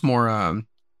stuff. It's just more modern,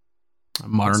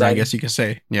 exciting. I guess you could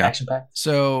say. Yeah. Action packed.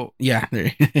 So yeah.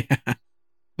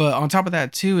 But on top of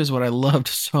that too is what I loved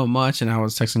so much, and I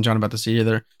was texting John about this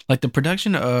either. Like the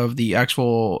production of the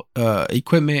actual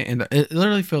equipment, and it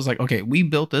literally feels like, okay, we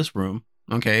built this room,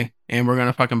 okay, and we're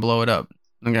gonna fucking blow it up,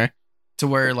 okay. To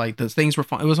where like the things were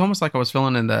fun. It was almost like I was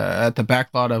feeling at the back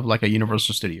lot of like a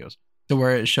Universal Studios, to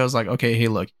where it shows like, okay, hey,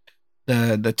 look.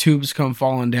 The tubes come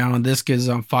falling down, this gets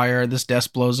on fire, this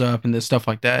desk blows up, and this stuff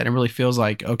like that. And it really feels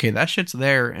like, okay, that shit's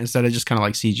there instead of just kind of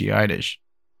like CGI-ish.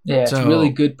 Yeah, it's really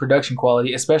good production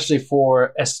quality, especially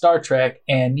for a Star Trek.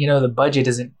 And the budget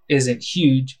isn't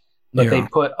huge, but they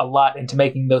put a lot into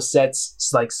making those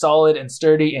sets like solid and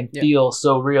sturdy and feel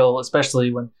so real,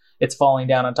 especially when it's falling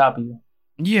down on top of you.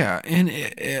 Yeah, and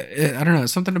I don't know,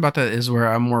 something about that is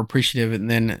where I'm more appreciative, and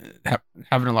then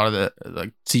having a lot of the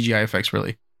like CGI effects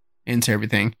really into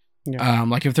everything.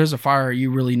 Like if there's a fire, you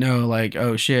really know, like,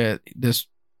 oh shit, this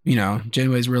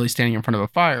Janeway's really standing in front of a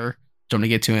fire, which I'm gonna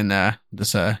get to in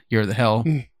this Year of the Hell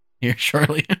here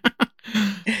shortly.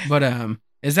 But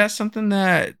is that something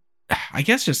that I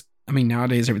guess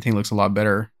nowadays everything looks a lot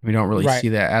better. We don't really see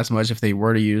that as much if they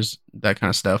were to use that kind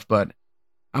of stuff. But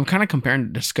I'm kind of comparing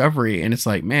to Discovery, and it's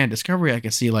like, man, Discovery I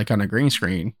can see like on a green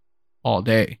screen all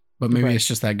day, but maybe it's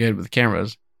just that good with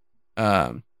cameras.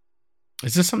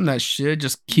 Is this something that should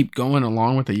just keep going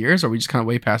along with the years, or are we just kind of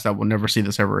way past that? We'll never see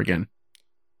this ever again.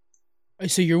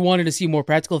 So you're wanting to see more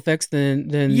practical effects than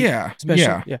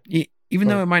special? Yeah. Even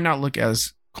though it might not look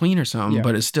as clean or something,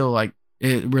 but it's still like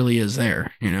it really is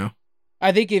there.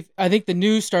 I think the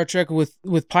new Star Trek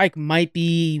with Pike might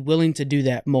be willing to do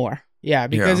that more. Yeah,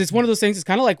 because it's one of those things. It's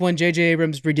kind of like when J.J.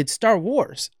 Abrams redid Star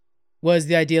Wars. Was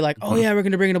the idea like, oh yeah, we're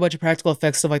going to bring in a bunch of practical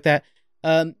effects, stuff like that.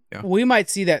 We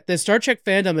might see that. The Star Trek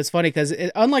fandom is funny because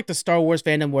unlike the Star Wars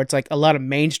fandom where it's like a lot of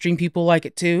mainstream people like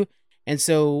it too, and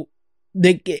so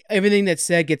everything that's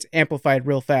said gets amplified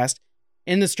real fast.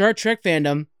 In the Star Trek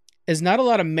fandom, is not a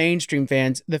lot of mainstream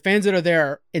fans. The fans that are there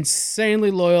are insanely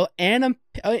loyal and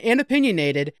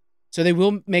opinionated, so they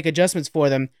will make adjustments for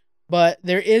them. But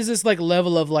there is this like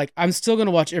level of like, I'm still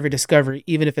gonna watch every Discovery,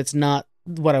 even if it's not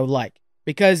what I would like,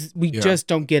 because we just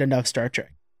don't get enough Star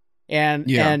Trek.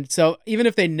 And so even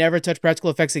if they never touch practical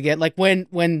effects again, like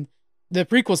when the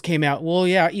prequels came out. Well,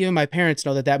 yeah, even my parents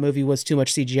know that movie was too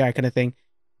much CGI kind of thing.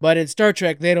 But in Star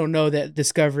Trek, they don't know that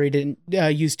Discovery didn't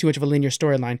use too much of a linear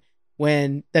storyline,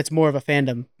 when that's more of a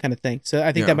fandom kind of thing. So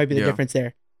I think that might be the difference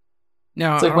there.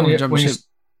 Now, it's like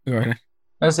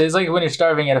it's like when you're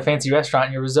starving at a fancy restaurant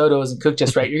and your risotto isn't cooked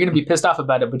just right. You're going to be pissed off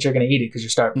about it, but you're going to eat it because you're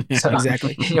starving. So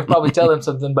exactly. You'll probably tell them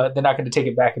something, but they're not going to take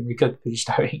it back and recook because you're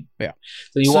starving. Yeah.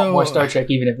 So you want more Star Trek,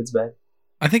 even if it's bad.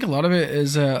 I think a lot of it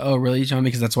is, really, John,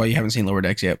 because that's why you haven't seen Lower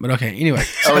Decks yet. But okay, anyway.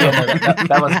 Oh, yeah, no,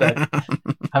 that one's bad.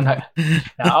 I'm not. No,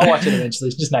 I'll watch it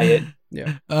eventually, just not yet.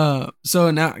 Yeah.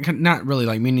 So now, not really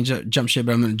like meaning to jump shit,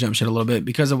 but I'm going to jump shit a little bit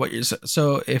because of what you're saying.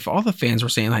 So if all the fans were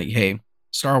saying, like, hey,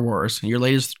 Star Wars, your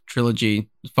latest trilogy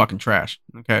is fucking trash,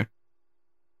 okay?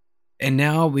 And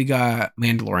now we got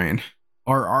Mandalorian.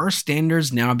 Are our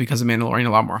standards now, because of Mandalorian, a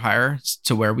lot more higher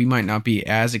to where we might not be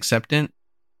as acceptant?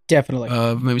 Definitely.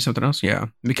 Of maybe something else, yeah.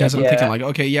 Because I'm thinking like,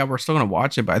 okay, yeah, we're still gonna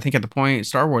watch it, but I think at the point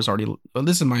Star Wars already. Well,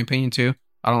 this is my opinion too.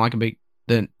 I don't like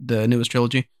the newest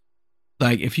trilogy.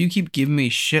 Like, if you keep giving me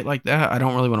shit like that, I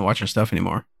don't really want to watch your stuff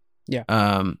anymore. Yeah.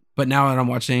 But now that I'm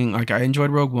watching, like, I enjoyed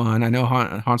Rogue One. I know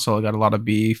Han Solo got a lot of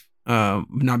beef,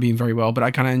 not being very well, but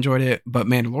I kind of enjoyed it. But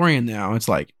Mandalorian now, it's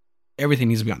like everything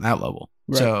needs to be on that level.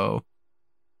 Right. So,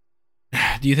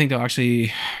 do you think they'll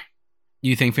actually? Do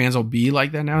you think fans will be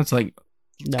like that now? It's like.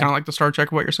 No. Kind of like the Star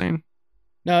Trek, what you're saying?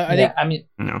 No, I mean,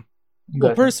 no.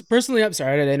 Well, personally, I'm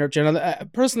sorry, I didn't interrupt you.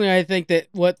 Personally, I think that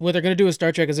what they're going to do with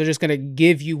Star Trek is they're just going to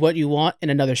give you what you want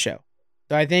in another show.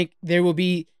 So I think there will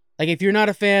be, like, if you're not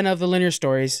a fan of the linear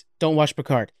stories, don't watch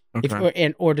Picard.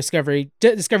 Okay. Or Discovery.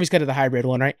 Discovery's kind of the hybrid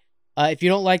one, right? If you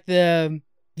don't like the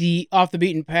off the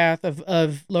beaten path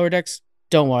of Lower Decks,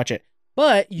 don't watch it.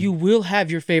 But you will have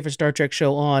your favorite Star Trek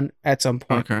show on at some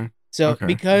point. Okay. So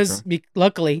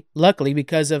luckily,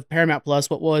 because of Paramount Plus,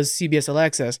 what was CBS All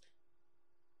Access,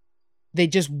 they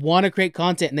just want to create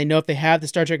content, and they know if they have the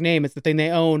Star Trek name, it's the thing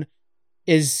they own,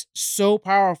 is so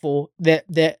powerful that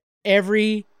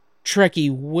every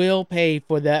Trekkie will pay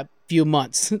for that few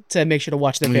months to make sure to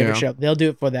watch their favorite show. They'll do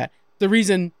it for that. The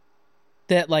reason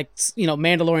that, like,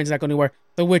 Mandalorian's not going anywhere,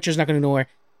 The Witcher's not going anywhere,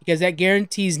 because that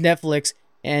guarantees Netflix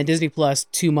and Disney Plus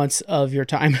 2 months of your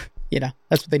time.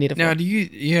 That's what they need it for.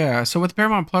 Now, so with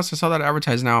Paramount Plus, I saw that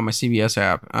advertised now on my CBS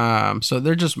app. So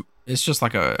it's just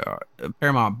like a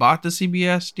Paramount bought the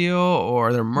CBS deal,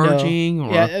 or they're merging? No.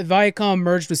 Or? Yeah, Viacom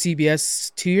merged with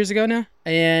CBS 2 years ago now,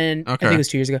 and I think it was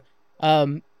 2 years ago.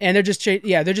 And they're just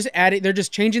they're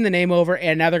just changing the name over,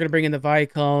 and now they're going to bring in the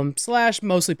Viacom /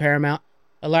 mostly Paramount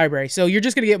library. So you're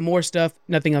just going to get more stuff.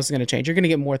 Nothing else is going to change. You're going to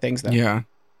get more things though. Yeah.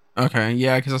 Okay.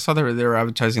 Yeah, because I saw they were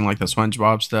advertising like the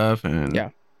SpongeBob stuff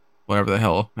and whatever the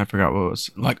hell, I forgot what it was.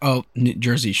 Like,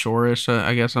 Jersey Shore-ish,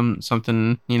 I guess,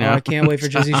 something, Oh, I can't wait for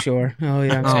Jersey Shore. Oh,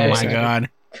 yeah. Oh, my God.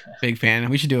 Big fan.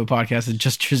 We should do a podcast of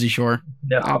just Jersey Shore.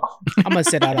 No. I'm going to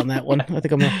sit out on that one. I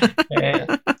think I'm going to...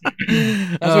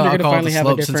 That's when you're going to finally have a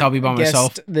different since I'll be by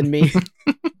myself. Than me.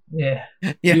 Yeah.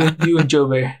 You and Joe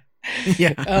Bear.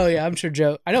 Yeah. Oh, yeah, I'm sure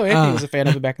Joe... I know Anthony was a fan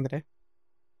of it back in the day.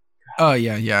 Oh,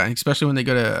 yeah. Especially when they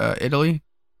go to Italy.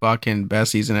 Fucking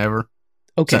best season ever.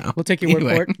 Okay, we'll take your word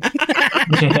for it.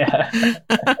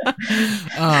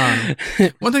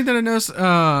 One thing that I noticed,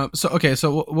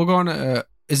 so we'll go on.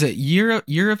 Is it Year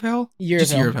of Hell? Year of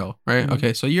Hell, right? Mm-hmm.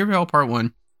 Okay, so Year of Hell Part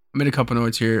 1. I made a couple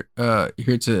notes here.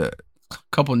 Here's a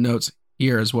couple notes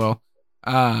here as well.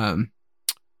 I'm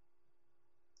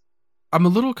a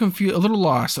little confused, a little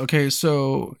lost. Okay,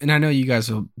 so, and I know you guys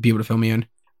will be able to fill me in,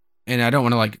 and I don't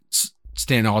want to like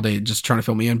stand all day just trying to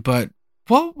fill me in, but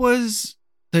what was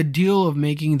the deal of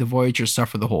making the Voyager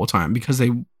suffer the whole time? Because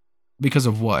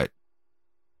of what?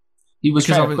 He was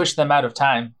trying to push them out of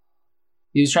time.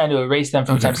 He was trying to erase them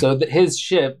from time. So his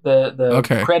ship, the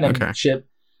Krenim ship,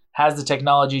 has the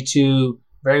technology to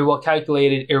very well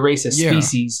calculated erase a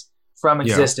species from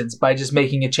existence by just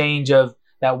making a change of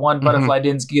that one butterfly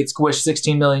didn't get squished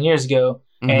 16 million years ago,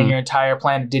 and your entire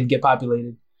planet didn't get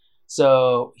populated.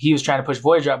 So he was trying to push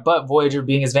Voyager out, but Voyager,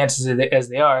 being as advanced as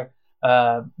they are,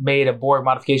 made a Borg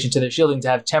modification to their shielding to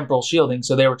have temporal shielding.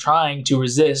 So they were trying to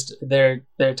resist their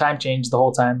time change the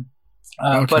whole time,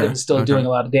 but it was still doing a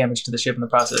lot of damage to the ship in the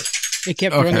process. It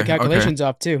kept throwing the calculations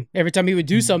off too. Every time he would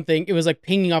do something, it was like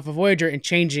pinging off of Voyager and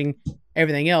changing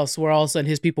everything else, where all of a sudden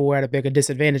his people were at a bigger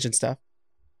disadvantage and stuff.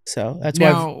 So that's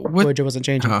why Voyager wasn't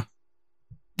changing.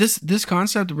 This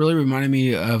concept really reminded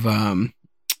me of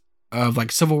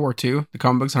like Civil War II, the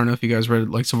comic books. I don't know if you guys read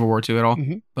like Civil War II at all.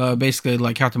 But basically,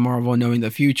 like Captain Marvel knowing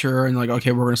the future and like,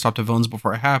 okay, we're going to stop the villains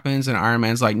before it happens. And Iron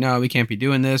Man's like, no, we can't be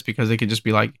doing this because they could just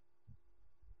be like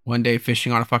one day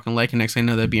fishing on a fucking lake, and next thing you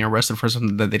know, they're being arrested for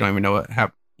something that they don't even know what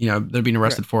happened. They're being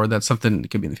arrested for. That's something that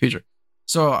could be in the future.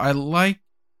 So I like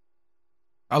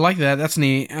that. That's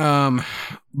neat.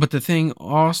 But the thing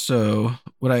also,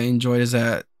 what I enjoyed is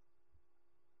that,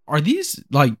 are these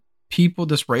like people,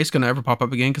 this race, gonna ever pop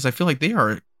up again? Because I feel like they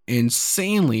are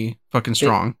insanely fucking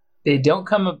strong. They don't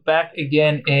come back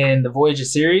again in the Voyager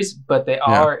series, but they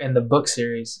are in the book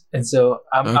series. And so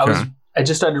I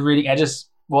just started reading. I just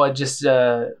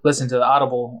listened to the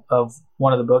Audible of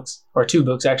one of the books, or two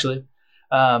books actually.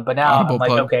 But now Audible I'm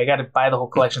like, okay, I got to buy the whole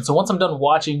collection. So once I'm done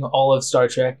watching all of Star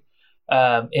Trek,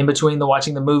 in between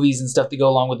watching the movies and stuff to go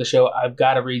along with the show, I've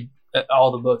got to read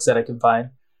all the books that I can find,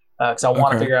 because I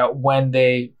want to figure out when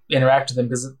they interact with them.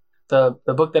 Because the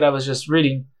book that I was just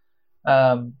reading,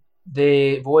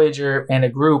 Voyager and a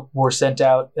group were sent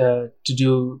out to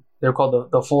do. They're called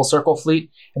the Full Circle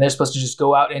Fleet, and they're supposed to just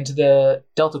go out into the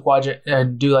Delta Quadrant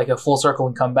and do like a full circle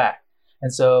and come back.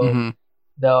 And so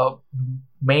the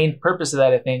main purpose of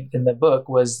that, I think, in the book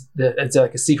was it's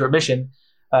like a secret mission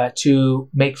to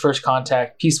make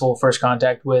peaceful first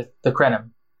contact with the Krenim.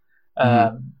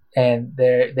 And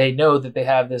they know that they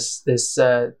have this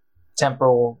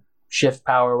temporal shift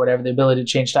power, or whatever, the ability to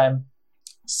change time.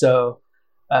 So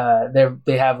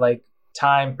they have like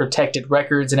time protected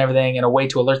records and everything, and a way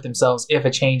to alert themselves if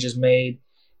a change is made.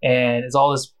 And it's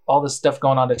all this stuff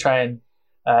going on to try and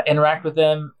interact with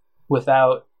them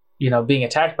without being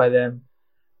attacked by them.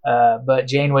 But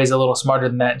Janeway's a little smarter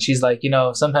than that, and she's like,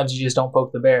 sometimes you just don't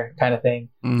poke the bear, kind of thing.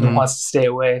 And wants to stay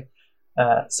away.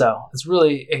 So it's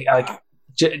really like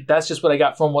that's just what I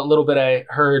got from what little bit I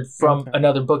heard from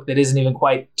another book that isn't even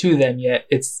quite to them yet.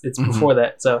 It's before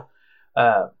that. So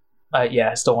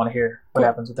I still want to hear what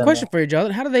happens with them. Question for you,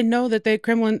 Jonathan: how do they know that the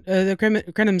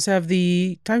Krenims have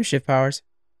the time shift powers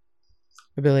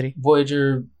ability?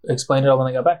 Voyager explained it all when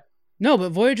they got back. No,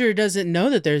 but Voyager doesn't know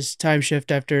that there's time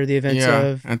shift after the events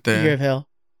of Year of Hell.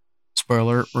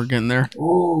 Spoiler, we're getting there.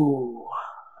 Ooh,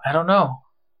 I don't know.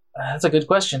 That's a good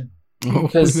question.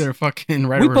 Because we better fucking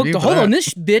write we a review. We poked a hole in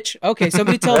this bitch. Okay,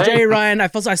 somebody tell Jerry Ryan. I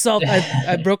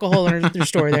broke a hole in her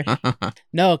story there.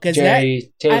 No, because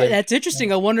that's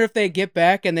interesting. I wonder if they get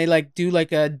back and they like do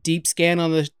like a deep scan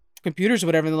on the computers or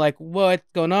whatever, and they're like, "What's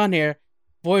going on here?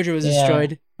 Voyager was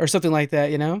destroyed," or something like that.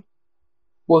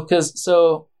 Well, because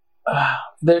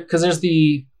there's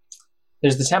the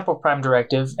Temporal Prime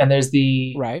Directive, and there's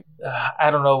the right. I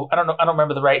don't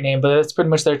remember the right name, but it's pretty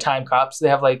much their time cops. They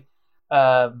have like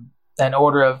an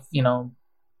order of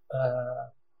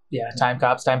time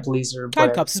cops, time police, or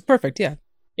time cops is perfect. Yeah.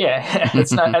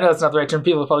 It's not. I know it's not the right term.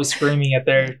 People are probably screaming at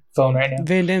their phone right now.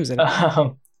 Van Damme's in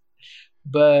it.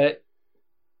 But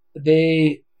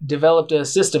they developed a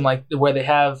system like where they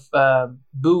have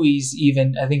buoys.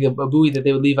 Even I think a buoy that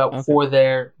they would leave out for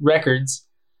their records.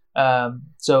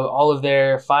 So all of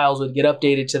their files would get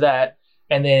updated to that,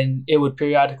 and then it would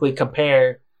periodically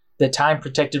compare the time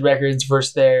protected records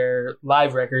versus their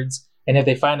live records. And if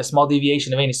they find a small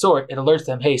deviation of any sort, it alerts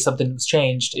them, hey, something's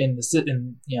changed in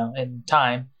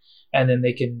time, and then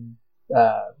they can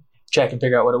check and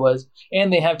figure out what it was.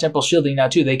 And they have temporal shielding now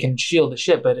too. They can shield the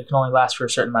ship, but it can only last for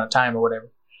a certain amount of time or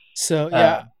whatever. So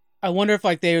I wonder if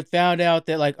like they found out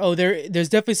that like, oh, there's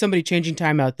definitely somebody changing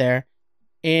time out there,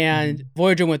 and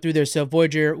Voyager went through there. So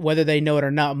Voyager, whether they know it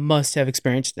or not, must have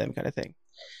experienced them, kind of thing.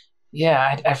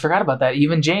 Yeah, I forgot about that.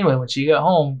 Even Janeway, when she got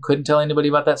home, couldn't tell anybody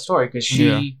about that story because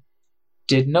she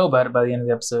didn't know about it by the end of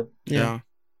the episode. Yeah.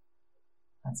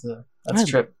 That's a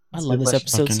trip. I love this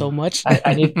episode so much.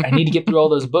 I need to get through all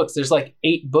those books. There's like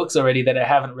 8 books already that I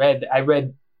haven't read. I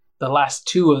read the last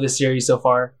 2 of the series so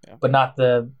far, but not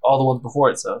all the ones before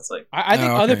it. So it's like I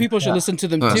think other people should listen to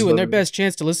them too, and their best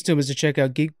chance to listen to them is to check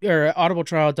out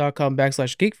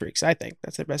audibletrial.com/geekfreaks. I think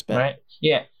that's their best bet. Right?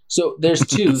 Yeah. So there's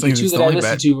 2. The 2 that I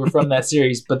listened to were from that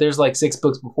series, but there's like 6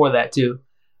 books before that too.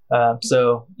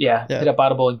 Hit up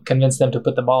Audible and convince them to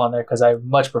put them all on there because I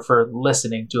much prefer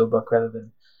listening to a book rather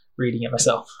than reading it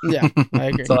myself. Yeah, I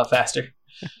agree. It's a lot faster.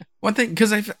 One thing, because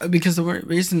the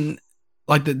reason,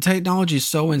 like, the technology is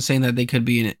so insane that they could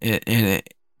be an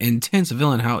intense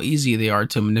villain, how easy they are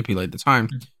to manipulate the time.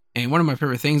 And one of my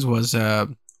favorite things was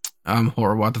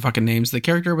horrible. What the fucking names? The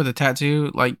character with the tattoo,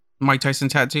 like Mike Tyson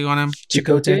tattoo on him.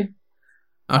 Chakotay.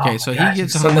 Okay, he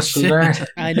gets all the shit.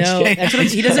 I know. That's what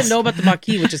he doesn't know about the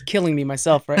Maquis, which is killing me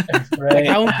myself, right? Like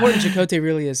how important Chakotay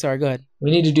really is. Sorry, go ahead.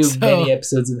 We need to do many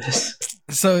episodes of this.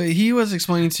 So he was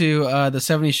explaining to the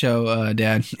 70s show,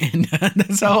 Dad, and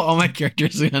that's how all my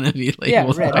characters are going to be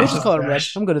labeled. Yeah, Red. I just call it Red.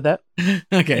 I'm good at that.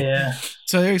 Okay. Yeah.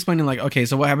 So they're explaining like, okay,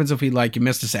 so what happens if we like you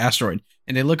miss this asteroid?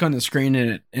 And they look on the screen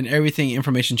and everything,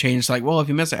 information changes. Like, well, if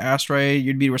you miss an asteroid,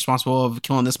 you'd be responsible of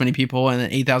killing this many people, and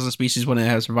then 8,000 species wouldn't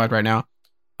have survived right now.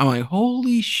 I'm like,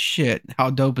 holy shit, how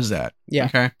dope is that? Yeah.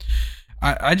 Okay.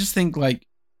 I just think like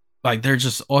they're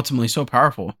just ultimately so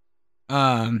powerful.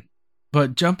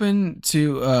 But jumping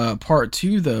to part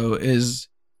 2 though is,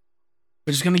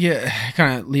 which is gonna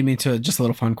kind of lead me to just a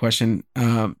little fun question.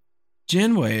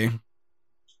 Janeway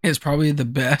is probably the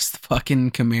best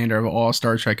fucking commander of all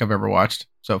Star Trek I've ever watched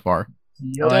so far.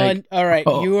 Done. All right,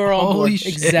 you are on board.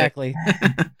 Shit. Exactly.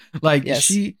 Like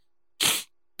yes.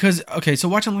 because so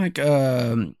watching like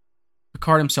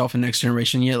Picard himself in Next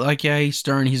Generation, yeah, he's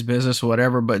stern, he's business,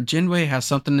 whatever. But Janeway has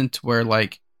something into where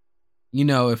like, you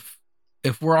know,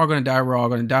 if we're all gonna die, we're all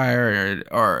gonna die,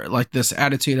 or like this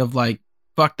attitude of like,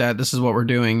 fuck that, this is what we're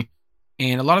doing.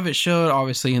 And a lot of it showed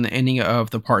obviously in the ending of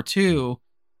the part 2,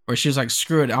 where she was like,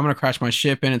 screw it, I'm gonna crash my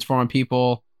ship in, it's for my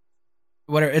people.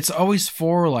 Whatever. It's always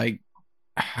for like,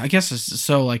 I guess it's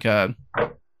so like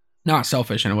not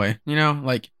selfish in a way, you know,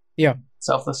 like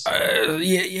selfless.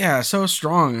 Yeah, so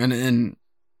strong, and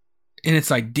it's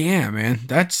like, damn, man,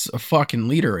 that's a fucking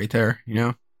leader right there, you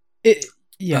know.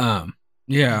 Yeah.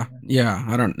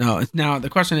 I don't know. Now the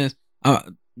question is,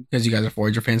 because you guys are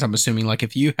Voyager fans, I'm assuming like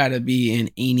if you had to be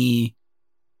in any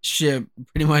ship,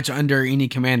 pretty much under any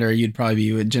commander, you'd probably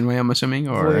be with Janeway, I'm assuming,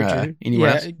 or anywhere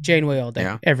else. Janeway all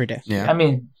day, every day. Yeah. I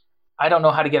mean, I don't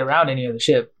know how to get around any other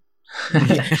ship.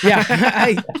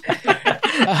 I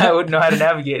wouldn't know how to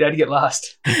navigate. I'd get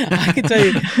lost. I can tell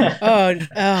you.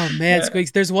 Oh man,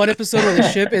 Squeaks. There's one episode where the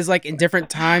ship is like in different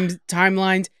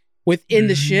timelines within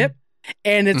the ship,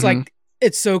 and it's like,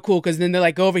 it's so cool because then they're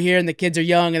like, go over here and the kids are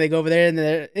young, and they go over there and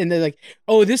they're like,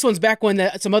 oh, this one's back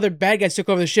when some other bad guys took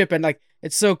over the ship, and like,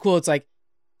 it's so cool. It's like,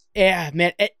 yeah,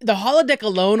 man, the holodeck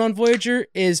alone on Voyager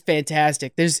is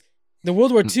fantastic. There's the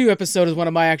World War II episode is one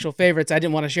of my actual favorites. I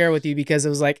didn't want to share with you because it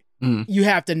was like, you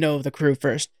have to know the crew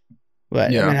first.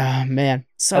 But I mean, oh man,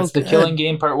 so that's the Killing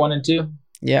Game part 1 and 2.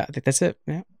 Yeah, I think that's it.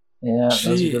 Yeah,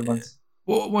 those are good ones.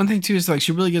 Well, one thing too is like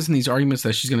she really gets in these arguments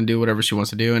that she's going to do whatever she wants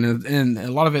to do, and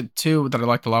a lot of it too that I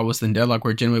liked a lot was in Deadlock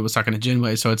where Janeway was talking to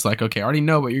Janeway, so it's like, okay, I already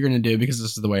know what you're going to do because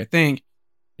this is the way I think,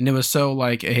 and it was so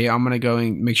like, hey, I'm going to go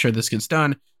and make sure this gets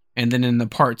done, and then in the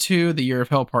part 2, the Year of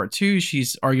Hell part 2,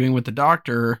 she's arguing with the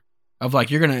Doctor of like,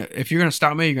 if you're gonna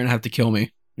stop me, you're gonna have to kill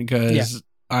me because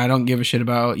I don't give a shit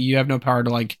about you. Have no power to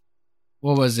like,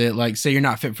 what was it like? Say you're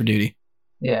not fit for duty.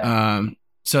 Yeah.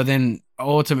 So then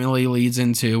ultimately leads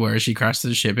into where she crashes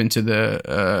the ship into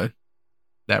the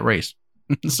that race.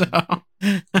 So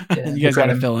you guys got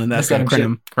to fill in that stuff.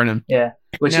 Krenim. Yeah.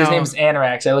 Which his name's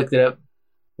Anorax. I looked it up.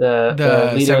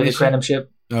 The leader of the Krenim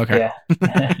ship. Okay.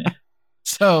 Yeah.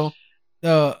 So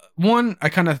one, I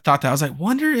kind of thought that I was like,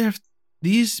 wonder if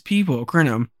these people,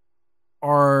 Krenim,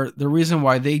 are the reason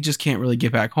why they just can't really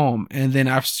get back home. And then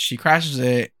after she crashes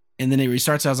it and then it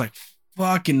restarts, I was like,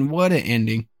 fucking what an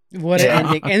ending. What an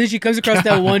ending. And then she comes across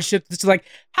that one ship that's like,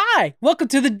 hi, welcome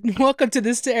to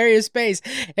this area of space.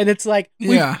 And it's like,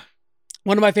 one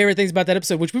of my favorite things about that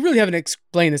episode, which we really haven't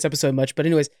explained this episode much, but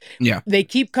anyways, they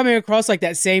keep coming across like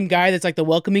that same guy that's like the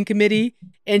welcoming committee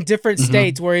in different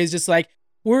states where he's just like,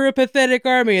 we're a pathetic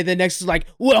army, and the next is like,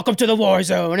 welcome to the war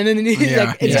zone, and then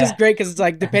it's just great because it's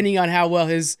like depending on how well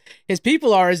his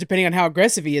people are is depending on how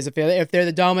aggressive he is. If they're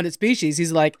the dominant species,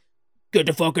 he's like, good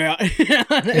to fuck out.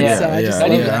 Not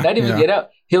even get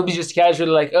out. He'll be just casually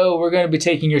like, oh, we're going to be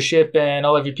taking your ship, and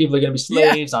all of your people are going to be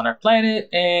slaves on our planet,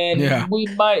 and we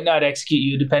might not execute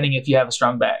you depending if you have a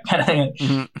strong back.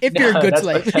 If you're a good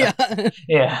slave,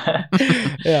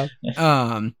 yeah.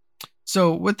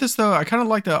 So with this though, I kind of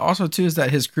like that also too is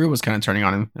that his crew was kind of turning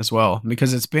on him as well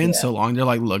because it's been so long. They're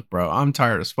like, look, bro, I'm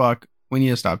tired as fuck. We need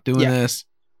to stop doing this.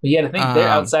 But yeah, to think they're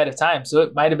outside of time, so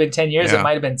it might have been 10 years. It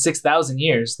might have been 6,000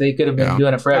 years. They could have been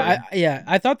doing it forever.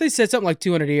 I thought they said something like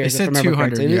 200 years. They said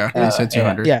 200. They said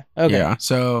 200. Yeah. Okay. Yeah.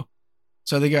 So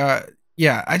they got.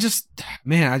 Yeah.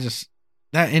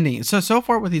 That ending. So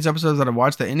far with these episodes that I've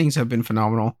watched, the endings have been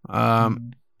phenomenal.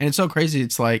 And it's so crazy.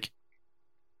 It's like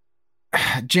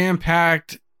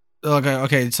jam-packed, like a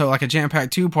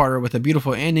jam-packed 2-parter with a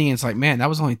beautiful ending. It's like, man, that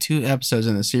was only 2 episodes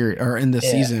in the series or in the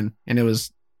season, and it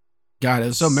was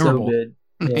so memorable. So good.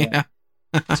 Yeah.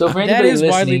 So for anybody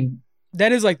listening,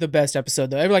 that is like the best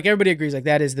episode though. Like everybody agrees, like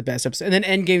that is the best episode. And then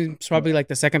Endgame's probably like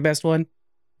the second best one,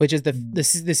 which is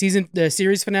the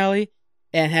series finale,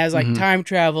 and has like time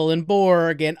travel and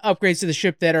Borg and upgrades to the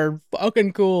ship that are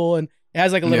fucking cool, and it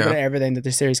has like a little bit of everything that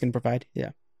the series can provide.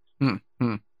 Yeah.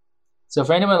 So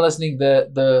for anyone listening,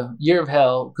 the Year of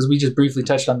Hell, because we just briefly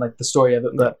touched on like the story of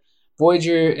it, but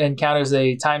Voyager encounters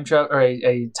a time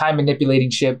a time manipulating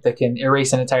ship that can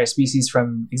erase an entire species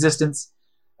from existence.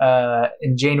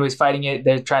 And Janeway's fighting it.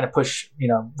 They're trying to push,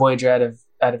 Voyager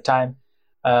out of time.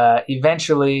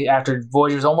 Eventually, after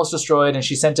Voyager's almost destroyed and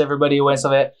she sent everybody away and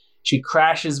stuff like that, She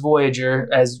crashes Voyager,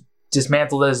 as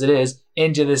dismantled as it is,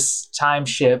 into this time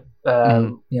ship,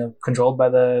 controlled by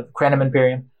the Krenim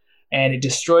Imperium, and it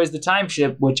destroys the time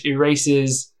ship, which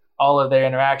erases all of their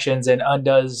interactions and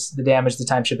undoes the damage the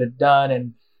time ship had done.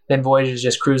 And then Voyager's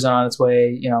just cruising on its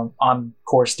way, on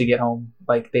course to get home,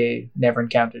 like they never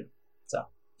encountered. So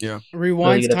yeah,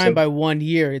 rewinds really time by 1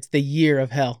 year. It's the year of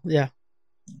hell. Yeah.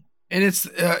 And it's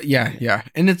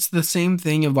and it's the same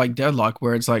thing of like Deadlock,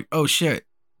 where it's like, oh shit,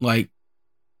 like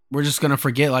we're just gonna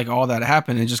forget like all that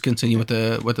happened and just continue with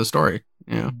the story.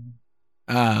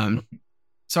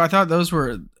 So I thought those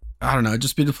were, I don't know,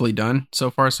 just beautifully done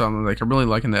so far. So I'm really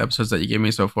liking the episodes that you gave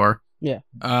me so far. Yeah.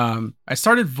 I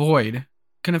started Void,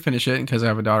 couldn't finish it because I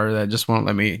have a daughter that just won't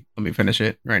let me finish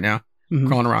it right now.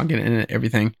 Crawling around, getting in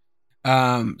everything.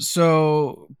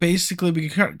 So basically, we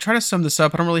can try to sum this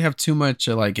up. I don't really have too much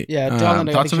thoughts of it yet.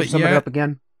 It up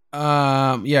again.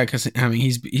 Because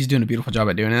he's doing a beautiful job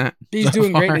at doing that. He's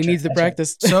doing great. He needs to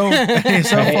practice. So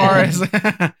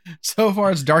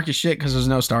far it's dark as shit because there's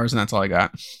no stars and that's all I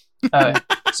got.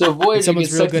 So Voyager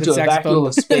gets sucked into a vacuole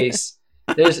of space.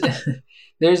 There's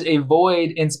a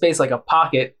void in space, like a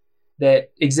pocket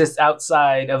that exists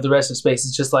outside of the rest of space.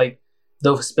 It's just like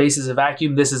though space is a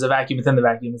vacuum, this is a vacuum within the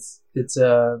vacuum. It's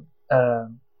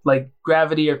like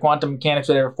gravity or quantum mechanics,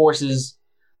 whatever forces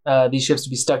these ships to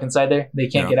be stuck inside there. They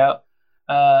can't get out.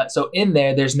 So in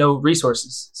there's no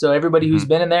resources. So everybody who's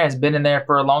been in there has been in there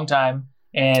for a long time,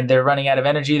 and they're running out of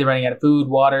energy. They're running out of food,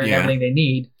 water, and everything they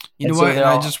need. You know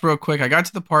what? Just real quick, I got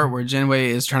to the part where Janeway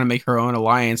is trying to make her own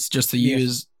alliance just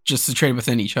to trade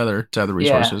within each other to other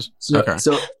resources. So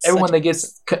everyone that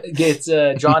gets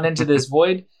drawn into this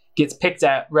void gets picked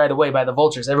at right away by the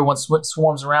vultures. Everyone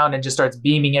swarms around and just starts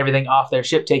beaming everything off their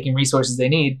ship, taking resources they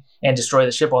need, and destroy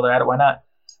the ship while they're at it. Why not?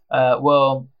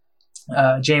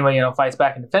 Janeway, fights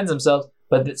back and defends themselves,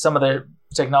 but some of their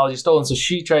technology is stolen. So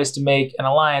she tries to make an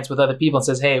alliance with other people and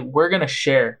says, "Hey, we're gonna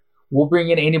share. We'll bring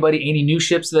in any new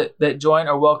ships that join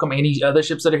or welcome any other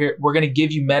ships that are here. We're gonna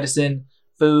give you medicine,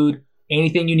 food,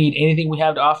 anything you need, anything we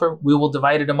have to offer. We will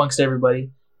divide it amongst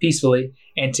everybody peacefully,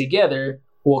 and together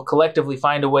we'll collectively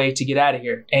find a way to get out of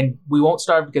here. And we won't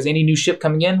starve because any new ship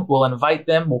coming in, we'll invite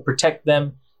them, we'll protect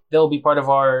them. They'll be part of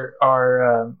our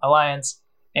alliance,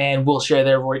 and we'll share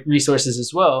their resources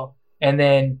as well. And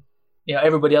then,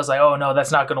 everybody else like, oh no,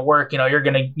 that's not going to work. You're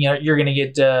going to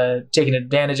get taken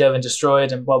advantage of and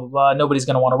destroyed and blah, blah, blah. Nobody's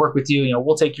going to want to work with you.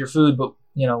 We'll take your food, but,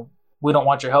 we don't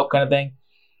want your help kind of thing.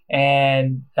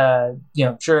 And,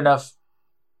 sure enough,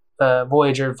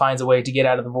 Voyager finds a way to get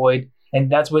out of the void. And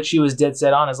that's what she was dead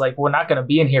set on, is like, we're not going to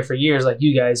be in here for years like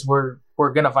you guys. We're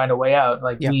going to find a way out.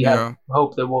 Like we have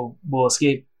hope that we'll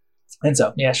escape. And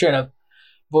so, sure enough,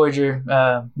 Voyager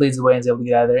leads the way and is able to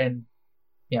get out of there. And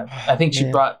I think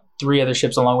she brought 3 other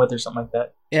ships along with her, something like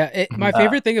that. Yeah, my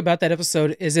favorite thing about that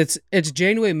episode is it's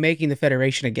Janeway making the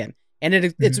Federation again, and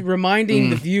it's reminding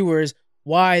the viewers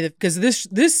why, because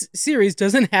this series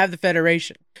doesn't have the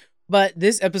Federation, but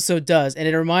this episode does, and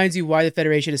it reminds you why the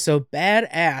Federation is so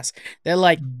badass. That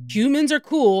like humans are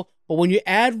cool, but when you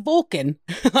add Vulcan,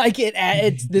 like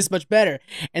it's this much better,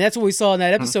 and that's what we saw in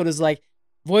that episode. Is like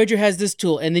Voyager has this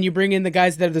tool, and then you bring in the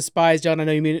guys that are the spies. John, I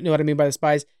know you know what I mean by the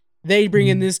spies. They bring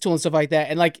in this tool and stuff like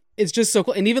that, and like it's just so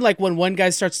cool. And even like when one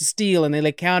guy starts to steal, and they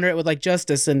like counter it with like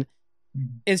justice, and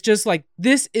it's just like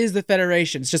this is the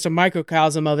Federation. It's just a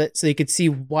microcosm of it, so you could see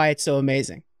why it's so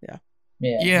amazing.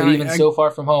 Yeah. But even so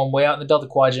far from home, way out in the Delta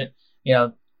Quadrant,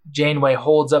 Janeway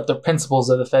holds up the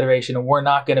principles of the Federation, and we're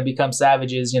not going to become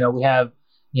savages. We have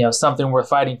something worth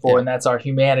fighting for, and that's our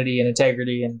humanity and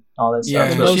integrity and all that stuff.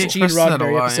 The most Gene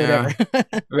Roddenberry episode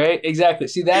ever. Right? Exactly.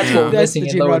 See, that's what we're missing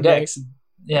in Lower Decks.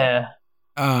 Yeah.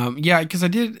 Because I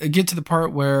did get to the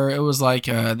part where it was like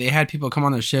they had people come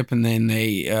on their ship, and then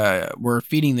they were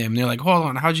feeding them. They're like, hold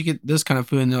on, how'd you get this kind of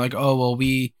food? And they're like, oh, well,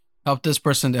 we helped this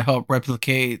person to help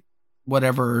replicate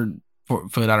whatever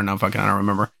food. I don't know if I don't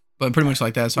remember, but pretty much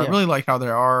like that. So I really like how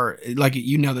there are, like,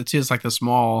 that too, it's like the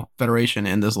small Federation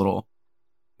in this little,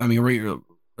 a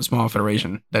small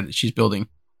Federation that she's building.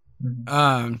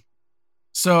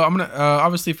 So I'm going to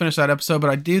obviously finish that episode, but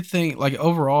I do think, like,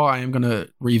 overall, I am going to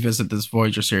revisit this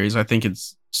Voyager series. I think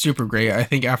it's super great. I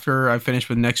think after I finish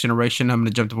with Next Generation, I'm going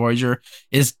to jump to Voyager.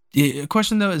 The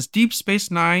question, though, is Deep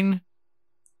Space Nine,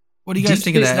 what do you guys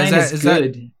think of that? Is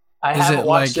good. I haven't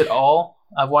watched it all.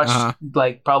 I've watched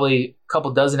like probably a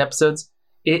couple dozen episodes.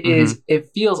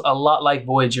 It feels a lot like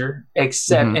Voyager,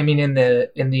 except in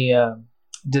the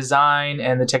design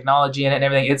and the technology in it and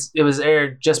everything. It was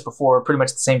aired just before, pretty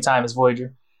much at the same time as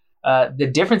Voyager. The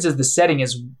difference is the setting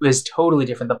is totally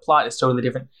different. The plot is totally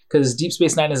different because Deep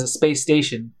Space Nine is a space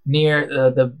station near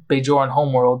the Bajoran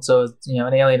homeworld. So it's,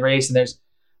 an alien race, and there's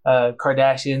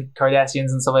Cardassians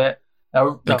and stuff like that.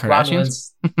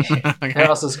 Romulans. Okay. They're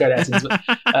also Cardassians.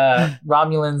 But,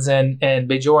 Romulans and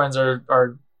Bajorans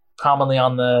are commonly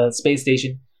on the space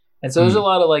station, and so there's a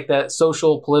lot of like that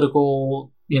social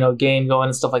political game going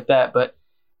and stuff like that. But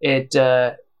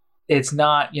it's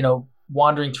not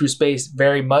wandering through space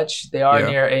very much. They are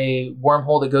near a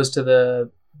wormhole that goes to the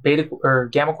beta or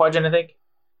gamma quadrant, I think.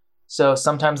 So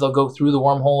sometimes they'll go through the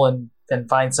wormhole and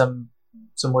find some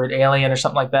weird alien or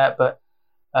something like that. But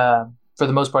for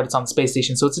the most part, it's on the space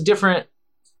station. So it's a different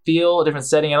feel, a different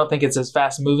setting. I don't think it's as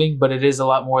fast moving, but it is a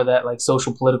lot more of that like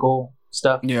social political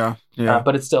stuff. Yeah.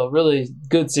 But it's still a really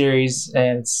good series,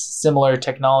 and it's similar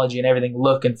technology and everything,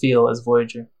 look and feel as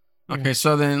Voyager. Okay,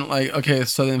 so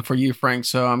then for you, Frank,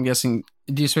 so I'm guessing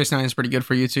Deep Space Nine is pretty good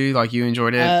for you too? Like you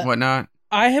enjoyed it, whatnot?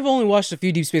 I have only watched a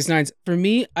few Deep Space Nines. For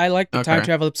me, I like the time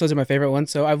travel episodes are my favorite one.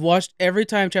 So I've watched every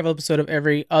time travel episode of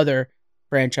every other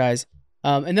franchise.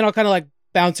 And then I'll kind of like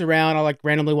bounce around. I'll like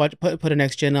randomly watch, put a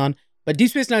next gen on. But Deep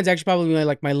Space Nine is actually probably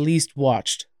like my least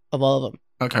watched of all of them.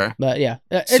 Okay. But yeah,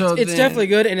 it's definitely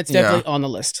good, and it's definitely on the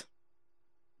list.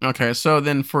 Okay, so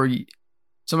then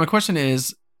so my question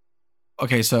is,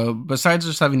 okay, so besides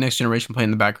just having Next Generation play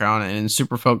in the background and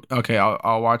super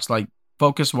I'll watch like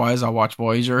focus wise, I'll watch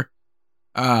Voyager.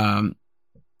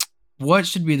 What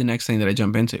should be the next thing that I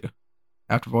jump into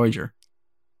after Voyager?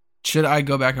 Should I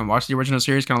go back and watch the original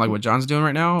series, kind of like what John's doing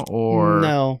right now, or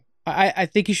no? I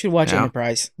think you should watch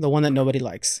Enterprise, the one that nobody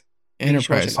likes.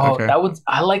 Enterprise. Okay. That one's.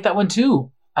 I like that one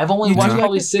too. I've only watched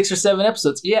probably 6 or 7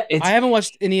 episodes. Yeah, I haven't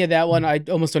watched any of that one. I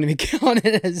almost don't even count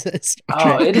it as a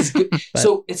Star Trek. It is good.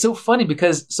 So it's so funny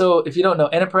because if you don't know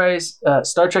Enterprise,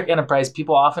 Star Trek Enterprise,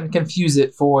 people often confuse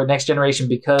it for Next Generation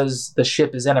because the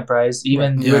ship is Enterprise.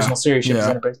 Even the original series ship is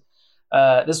Enterprise.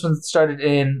 This one started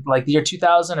in like the year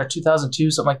 2000 or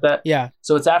 2002, something like that. Yeah.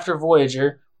 So it's after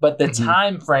Voyager, but the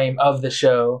time frame of the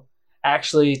show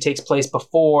actually takes place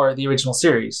before the original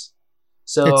series.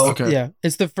 So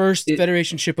it's the first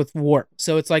Federation ship with warp.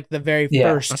 So it's like the very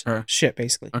first ship,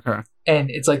 basically. Okay, and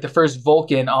it's like the first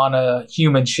Vulcan on a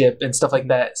human ship and stuff like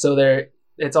that. So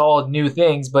it's all new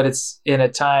things, but it's in a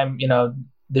time.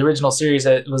 The original series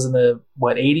that was in the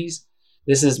 80s.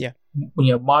 This is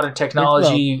modern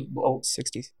technology.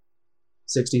 60s.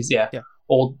 60s, yeah.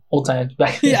 Old times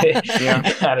back in the day.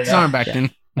 I don't know. Back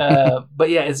then. But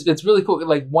yeah, it's really cool.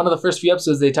 Like one of the first few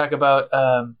episodes, they talk about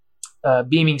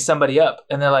beaming somebody up,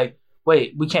 and they're like,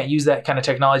 wait, we can't use that kind of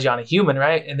technology on a human,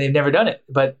 right? And they've never done it,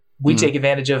 but we take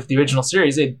advantage of the original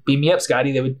series. They'd beam me up,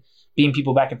 Scotty. They would beam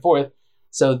people back and forth.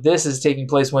 So this is taking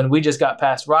place when we just got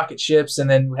past rocket ships, and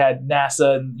then we had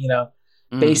NASA and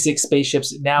basic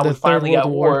spaceships. Now we finally got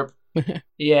warp.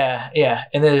 yeah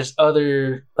And there's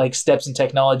other like steps in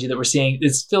technology that we're seeing.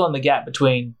 It's filling the gap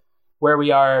between where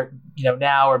we are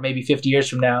now, or maybe 50 years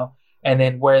from now, and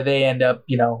then where they end up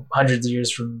hundreds of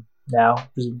years from now,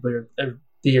 presumably, or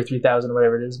the year 3000 or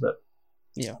whatever it is. But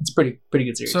it's pretty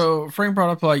good series. So Frank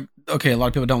brought up like, okay, a lot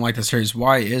of people don't like the series.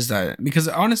 Why is that? Because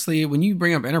honestly, when you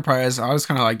bring up Enterprise, I was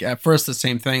kind of like at first the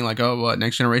same thing, like, oh, what,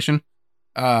 Next Generation?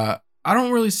 I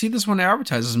don't really see this one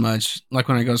advertised as much, like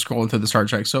when I go scrolling through the Star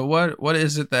Trek. So what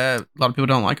is it that a lot of people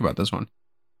don't like about this one?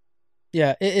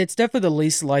 Yeah, it's definitely the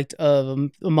least liked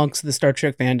of amongst the Star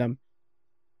Trek fandom.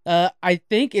 I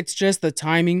think it's just the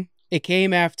timing. It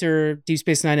came after Deep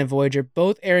Space Nine and Voyager,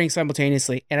 both airing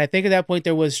simultaneously. And I think at that point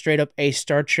there was straight up a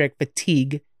Star Trek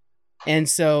fatigue. And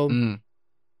so you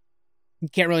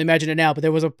can't really imagine it now, but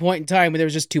there was a point in time where there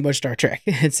was just too much Star Trek.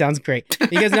 It sounds great.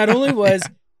 Because not only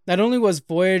was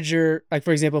Voyager, like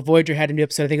for example, Voyager had a new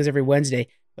episode, I think it was every Wednesday,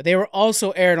 but they were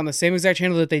also aired on the same exact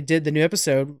channel that they did the new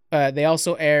episode. They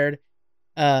also aired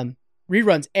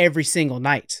reruns every single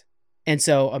night. And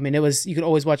so, I mean, you could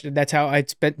always watch it. That's how I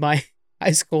spent my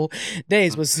high school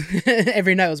days, was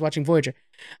every night I was watching Voyager.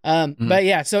 But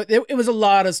yeah, so it was a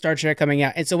lot of Star Trek coming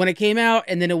out. And so when it came out,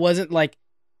 and then it wasn't like,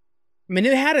 I mean,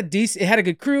 it had a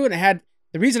good crew, and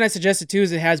the reason I suggested too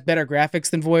is it has better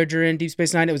graphics than Voyager and Deep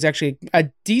Space Nine. It was actually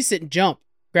a decent jump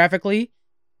graphically.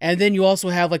 And then you also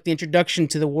have like the introduction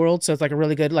to the world. So it's like a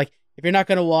really good, like if you're not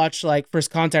going to watch like First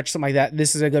Contact or something like that,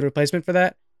 this is a good replacement for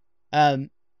that. I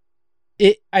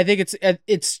think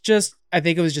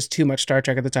it was just too much Star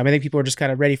Trek at the time. I think people were just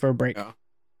kind of ready for a break.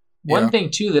 One thing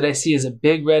too that I see as a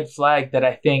big red flag that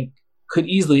I think could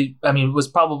easily, was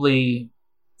probably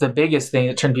the biggest thing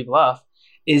that turned people off,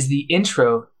 is the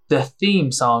intro. the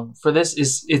theme song for this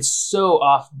it's so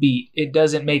offbeat. It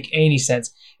doesn't make any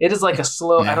sense. It is like a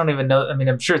slow. Yeah. I don't even know. I mean,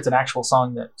 I'm sure it's an actual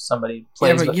song that somebody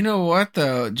plays. Yeah, but you know what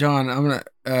though, John?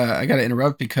 I gotta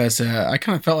interrupt because I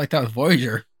kind of felt like that with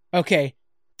Voyager. Okay.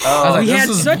 Oh, we had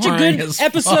such a good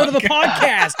episode of the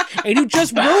podcast, and you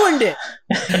just ruined it.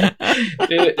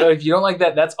 If you don't like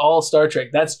that, that's all Star Trek.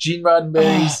 That's Gene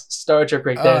Roddenberry's Star Trek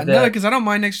right there. No, because I don't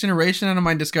mind Next Generation. I don't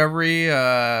mind Discovery.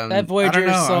 That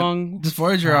Voyager song. This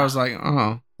Voyager, I was like,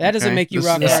 oh. That doesn't make you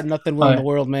rock hard nothing will in the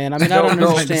world, man. I mean, I don't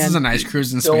understand. This is a nice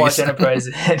cruise in space. Don't watch Enterprise.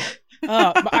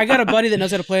 I got a buddy that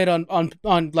knows how to play it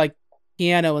on like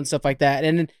piano and stuff like that,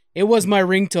 and it was my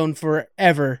ringtone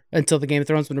forever until the Game of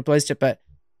Thrones one replaced it. But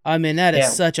I mean, that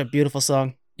is such a beautiful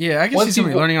song. Yeah, I can see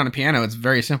somebody learning on a piano. It's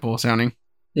very simple sounding.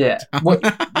 Yeah.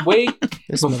 Wait,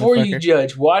 before you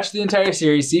judge, watch the entire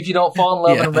series, see if you don't fall in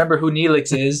love and remember who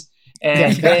Neelix is,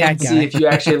 and then see if you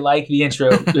actually like the intro,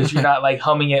 if you're not like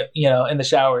humming it, in the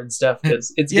shower and stuff,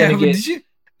 because it's going to get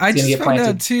I just found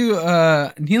out too,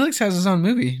 Neelix has his own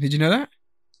movie. Did you know that?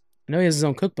 I know he has his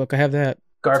own cookbook. I have that.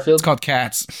 Garfield? It's called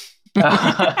Cats.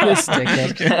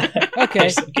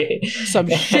 Okay. Some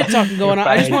shit talking going on.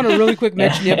 I just want to really quick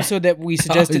mention the episode that we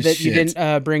suggested that you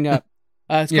didn't bring up.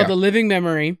 It's called The Living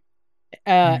Memory.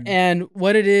 And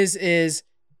what it is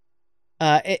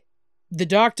the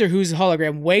doctor who's a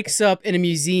hologram wakes up in a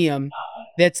museum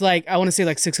that's like, I want to say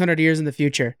like 600 years in the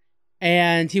future.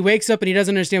 And he wakes up and he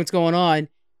doesn't understand what's going on.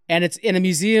 And it's in a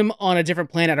museum on a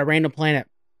different planet, a random planet.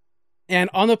 And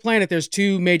on the planet, there's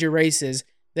two major races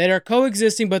that are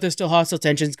coexisting, but there's still hostile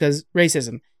tensions because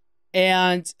racism.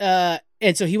 And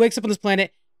so he wakes up on this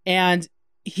planet, and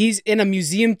he's in a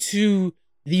museum to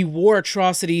the war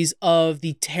atrocities of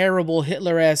the terrible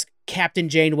Hitler-esque Captain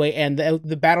Janeway and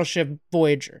the battleship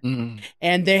Voyager. Mm-hmm.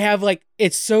 And they have like,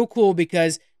 it's so cool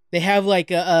because they have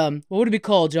like a what would it be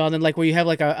called, John? And like where you have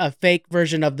like a fake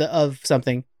version of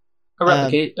something. A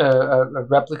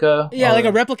replica. Yeah, like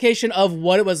a replication of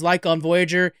what it was like on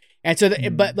Voyager. And so,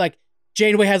 but like,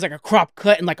 Janeway has like a crop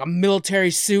cut and like a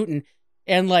military suit,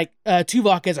 and like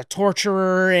Tuvok is a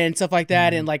torturer and stuff like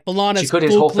that, and like B'Elanna's full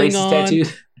his whole face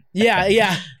tattooed. Yeah.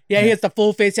 He has the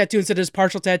full face tattoo instead of his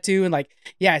partial tattoo, and like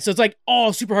so it's like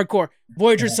all super hardcore.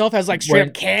 Voyager itself has like straight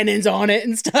up cannons on it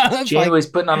and stuff. Janeway's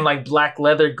putting on like black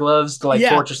leather gloves to like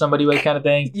torture somebody with, kind of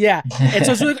thing. Yeah, and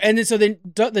so it's really, and then so then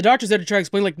the doctor's there to try to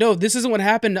explain like, no, this isn't what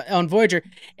happened on Voyager,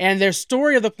 and their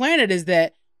story of the planet is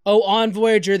that on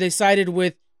Voyager they sided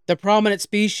with the prominent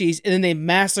species, and then they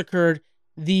massacred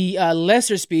the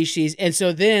lesser species. And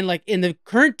so then, like in the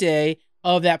current day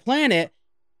of that planet,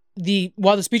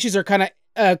 while the species are kind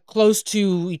of close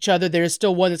to each other, there's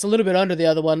still one that's a little bit under the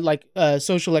other one, like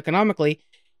social economically.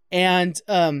 And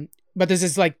but there's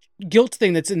this like guilt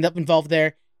thing that's involved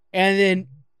there. And then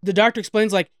the doctor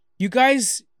explains like, you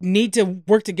guys need to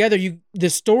work together. The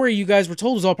story you guys were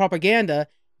told was all propaganda,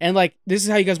 and like this is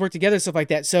how you guys work together and stuff like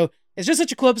that. So it's just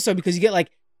such a cool episode because you get like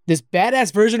this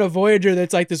badass version of Voyager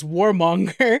that's like this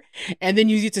warmonger, and then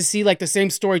you get to see like the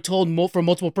same story told from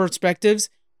multiple perspectives,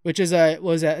 which is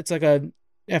it's like a,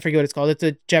 I forget what it's called. It's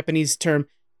a Japanese term.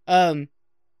 When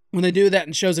they do that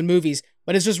in shows and movies,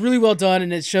 but it's just really well done,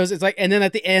 and it shows it's like, and then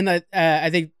at the end,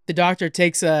 I think the doctor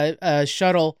takes a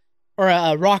shuttle or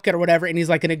a rocket or whatever, and he's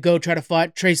like gonna go try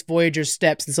to trace Voyager's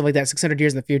steps and stuff like that, 600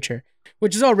 years in the future,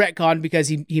 which is all retconned because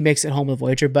he makes it home with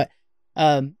Voyager, but.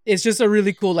 It's just a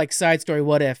really cool like side story.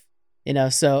 What if,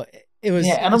 So it was.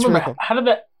 Yeah, I don't remember. Cool.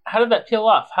 How did that peel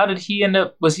off? How did he end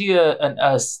up? Was he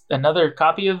another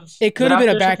copy of? It could have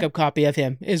been a backup copy of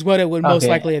him. Is what it would most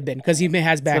likely have been, because he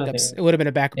has backups. It would have been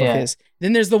a backup of his.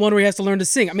 Then there's the one where he has to learn to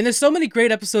sing. I mean, there's so many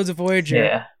great episodes of Voyager.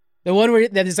 Yeah. The one where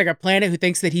that is like a planet who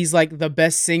thinks that he's like the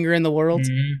best singer in the world,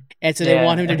 and so they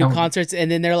want him to do concerts, and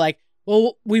then they're like,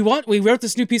 well, we wrote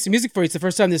this new piece of music for you. It's the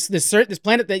first time this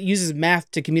planet that uses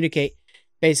math to communicate.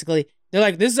 Basically, they're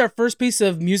like, this is our first piece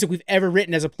of music we've ever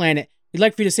written as a planet. We'd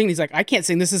like for you to sing. He's like, I can't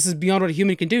sing this. This is beyond what a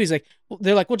human can do. He's like,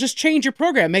 they're like, well, just change your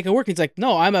program, make it work. He's like,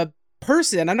 no, I'm a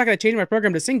person. I'm not going to change my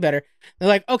program to sing better. They're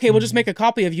like, okay, we'll just make a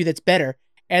copy of you that's better.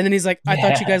 And then he's like, I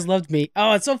thought you guys loved me.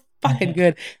 Oh, it's so fucking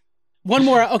good. One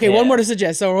more to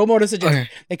suggest. Okay.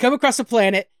 They come across a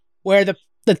planet where the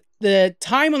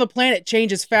time on the planet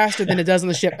changes faster than it does on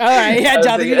the ship. All right,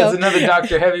 Jonathan, That's another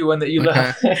Dr. Heavy one that you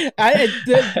love.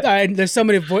 There's so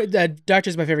many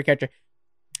Doctor's my favorite character.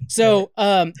 So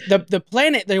the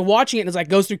planet, they're watching it, and it's like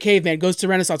goes through caveman, goes to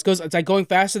Renaissance, it's like going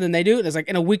faster than they do. And it's like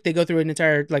in a week they go through an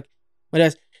entire like what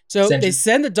else. So they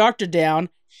send the doctor down,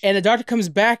 and the doctor comes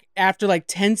back after like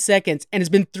 10 seconds, and it's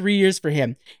been 3 years for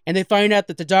him. And they find out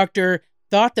that the doctor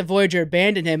thought the Voyager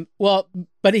abandoned him. Well,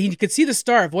 but he could see the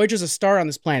star. Voyager's a star on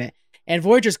this planet. and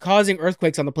Voyager's causing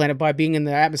earthquakes on the planet by being in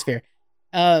the atmosphere.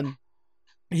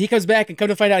 He comes back and come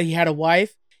to find out he had a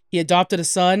wife, he adopted a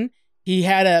son, he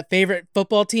had a favorite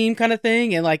football team kind of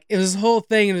thing, and like it was this whole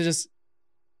thing, and it was just.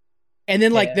 And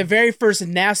then like the very first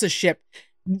NASA ship,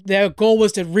 their goal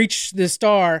was to reach the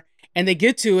star, and they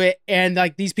get to it, and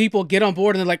like these people get on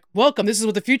board, and they're like, "Welcome, this is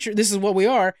what the future, this is what we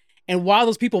are." And while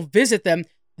those people visit them,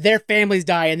 their families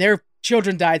die and their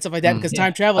children die and stuff like that because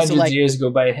time travel. So like years go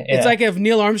by. Yeah. It's like if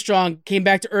Neil Armstrong came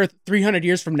back to Earth 300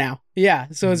 years from now. Yeah,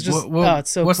 so it's just it's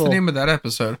so what's cool. the name of that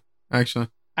episode? Actually,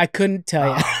 I couldn't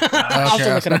tell you. I'll have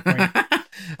to look it up for you.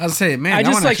 I was saying, man, I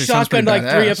just like shotgunned like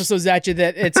 3 episodes at you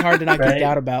that it's hard to not geek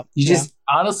out about. You just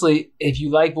honestly, if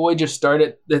you like Voyager, start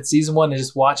at season 1 and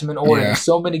just watch them in order. There's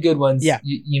so many good ones. Yeah,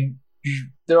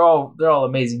 they're all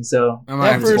amazing. So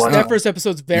that first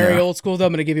episode's very old school though.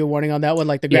 I'm gonna give you a warning on that one.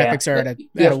 Like the graphics are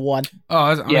at a 1. Oh,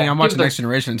 I mean, I'm watching Next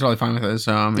Generation. I'm totally fine with it.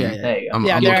 So I mean, I'm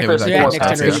okay with that.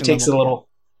 Next Generation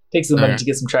takes a minute to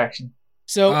get some traction.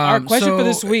 So our question for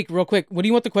this week, real quick, what do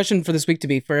you want the question for this week to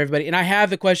be for everybody? And I have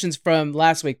the questions from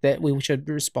last week that we should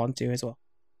respond to as well.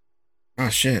 Oh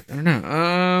shit, I don't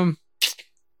know.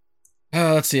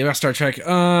 Let's see about Star Trek.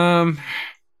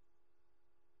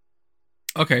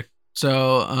 Okay,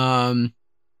 so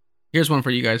here's one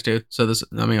for you guys too. So this,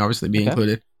 I mean, obviously be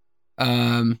included.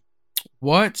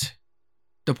 What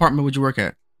department would you work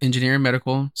at? Engineering,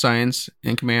 medical, science,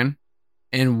 and command,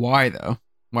 and why though?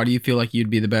 Why do you feel like you'd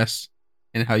be the best?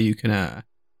 And how you can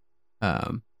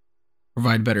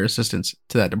provide better assistance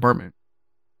to that department.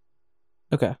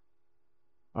 Okay.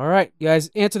 All right, guys.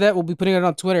 Answer that. We'll be putting it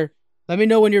on Twitter. Let me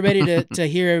know when you're ready to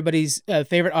hear everybody's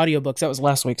favorite audiobooks. That was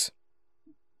last week's.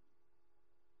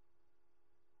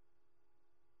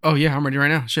 Oh, yeah. I'm ready right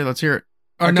now. Shit, let's hear it.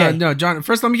 Oh, okay. No, John.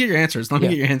 First, let me get your answers. Let me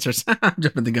get your answers. I'm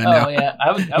jumping the gun now. Oh, yeah.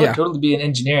 I would totally be in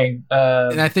engineering.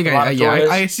 And I think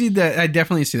I see that. I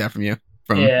definitely see that from you.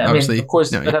 I mean, of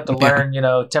course, I'd have to learn,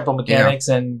 temporal mechanics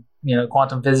and,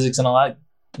 quantum physics and all that,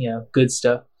 good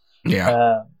stuff.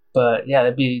 Yeah. But yeah,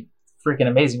 that'd be freaking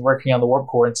amazing working on the warp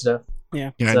core and stuff.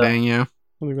 Yeah. Yeah, dang, yeah.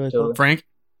 That'd be really cool. Frank?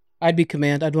 I'd be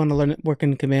command. I'd want to learn work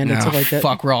in command and stuff like that.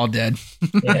 Fuck, we're all dead.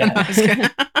 Yeah.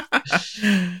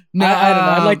 No, I don't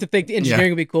know. I'd like to think the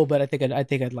engineering would be cool, but I think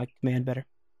I'd like command better.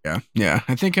 Yeah.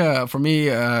 I think for me,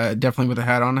 definitely with a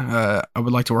hat on, I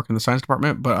would like to work in the science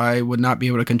department, but I would not be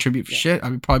able to contribute for shit. I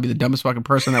would probably be the dumbest fucking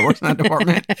person that works in that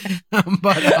department.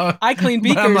 But I clean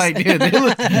beakers. I'm like, dude,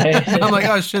 I'm like,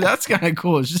 oh shit, that's kind of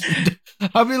cool. It's just,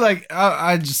 I'll be like,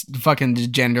 I just fucking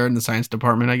just gender in the science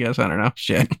department, I guess. I don't know,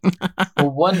 shit. Well,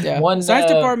 one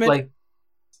science department, like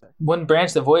one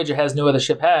branch that Voyager has, no other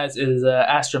ship has, is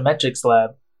astrometrics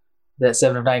lab that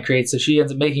 7 of 9 creates. So she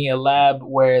ends up making a lab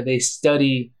where they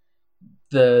study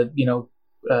the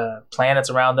planets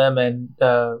around them and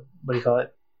what do you call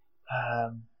it,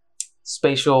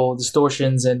 spatial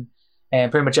distortions and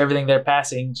pretty much everything they're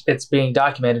passing. It's being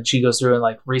documented. She goes through and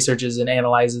like researches and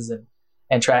analyzes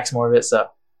and tracks more of it. So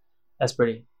that's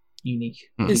pretty unique.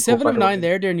 Is 7 of 9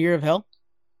 there during Year of Hell?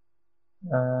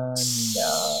 No, I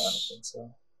don't think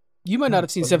so. You might not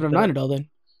have seen 7 of 9 at all then.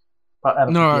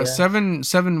 No,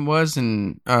 7 was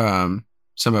in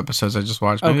some episodes I just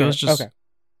watched. Maybe it was just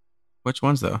which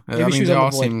ones though? Maybe I mean, they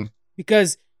all seem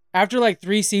because after like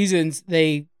 3 seasons,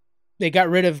 they got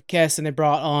rid of Kes and they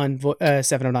brought on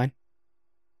 7 of 9.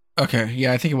 Okay,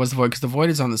 yeah, I think it was the Void because the Void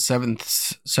is on the seventh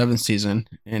season,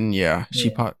 and she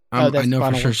popped. I know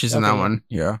for sure she's in that one.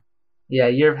 Yeah. Yeah,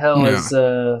 Year of Hell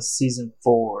is season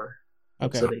 4.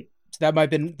 Okay, so that might have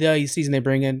been the season they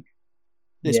bring in.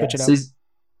 They switch it up.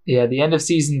 The end of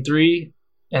season 3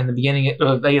 and the beginning.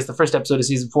 I guess the first episode of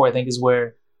season 4, I think, is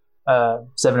where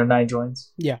 7 of 9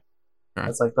 joins. Yeah,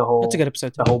 that's like the whole. That's a good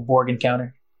episode. The whole Borg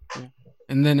encounter. Yeah.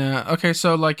 And then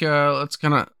so like let's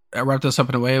kind of wrap this up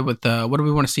in a way with what do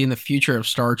we want to see in the future of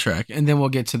Star Trek, and then we'll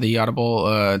get to the Audible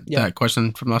that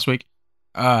question from last week.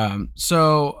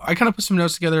 So I kind of put some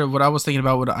notes together of what I was thinking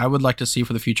about, what I would like to see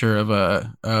for the future of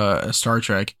a Star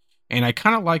Trek, and I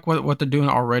kind of like what they're doing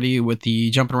already with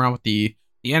the jumping around with the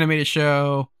animated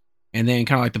show, and then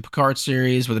kind of like the Picard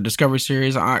series with the Discovery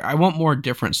series. I want more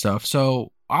different stuff.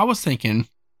 So I was thinking,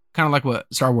 kind of like what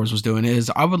Star Wars was doing,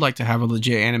 is I would like to have a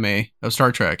legit anime of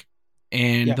Star Trek.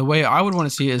 And the way I would want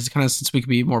to see it is kind of, since we could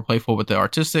be more playful with the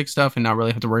artistic stuff and not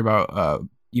really have to worry about,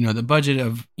 the budget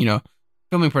of,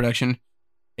 filming production,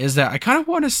 is that I kind of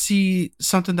want to see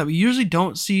something that we usually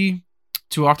don't see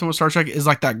too often with Star Trek, is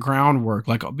like that groundwork,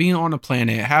 like being on a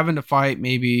planet, having to fight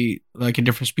maybe like a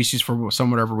different species for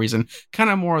some whatever reason, kind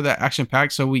of more of that action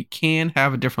packed, so we can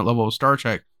have a different level of Star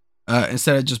Trek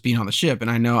instead of just being on the ship.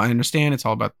 And I understand it's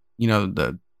all about,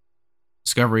 the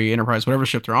Discovery, Enterprise, whatever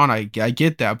ship they're on. I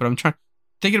get that, but I'm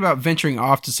thinking about venturing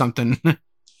off to something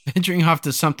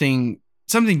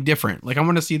different. Like I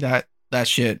want to see that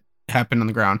shit happen on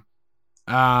the ground.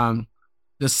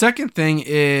 The second thing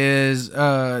is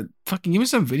fucking give me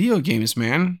some video games,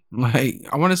 man. Like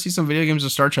I want to see some video games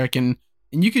of Star Trek, and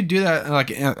you could do that.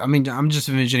 Like I mean, I'm just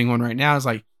envisioning one right now. It's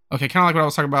like, okay, kind of like what I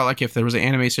was talking about. Like if there was an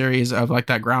anime series of like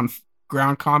that ground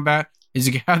combat, is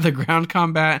you have the ground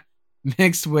combat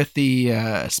mixed with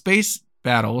the space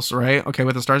battles, right? Okay,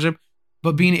 with the starship,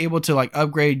 but being able to like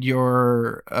upgrade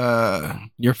your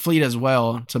fleet as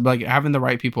well to like having the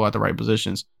right people at the right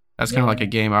positions. That's kind of like a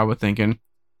game I was thinking.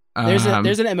 There's an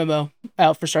MMO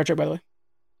out for Star Trek, by the way.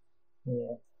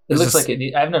 Yeah, it looks like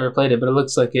it. I've never played it, but it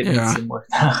looks like it needs some work.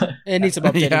 It needs some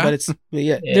updating, but it's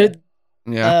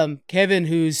Kevin,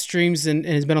 who streams and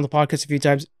has been on the podcast a few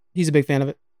times, he's a big fan of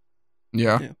it.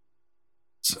 Yeah.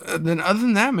 So, then other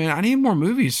than that, man, I need more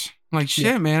movies. Like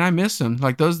shit, man, I miss them.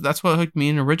 Like those. That's what hooked me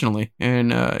in originally,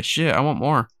 and shit, I want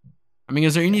more. I mean,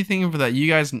 is there anything for that you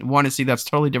guys want to see that's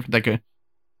totally different that could?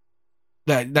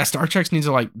 That Star Trek needs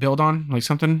to like build on, like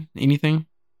something, anything.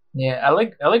 Yeah, I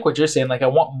like what you're saying. Like, I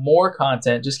want more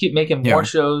content. Just keep making more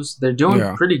shows. They're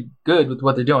doing pretty good with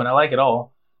what they're doing. I like it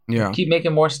all. Yeah, keep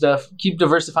making more stuff. Keep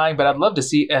diversifying. But I'd love to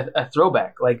see a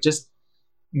throwback. Like, just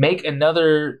make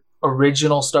another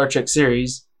original Star Trek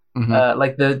series. Mm-hmm.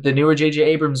 Like the newer J.J.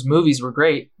 Abrams movies were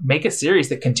great. Make a series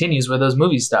that continues where those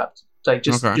movies stopped. Like,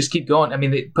 just keep going. I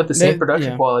mean, they put the same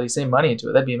production quality, same money into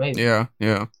it. That'd be amazing.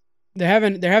 Yeah. They're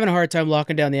having a hard time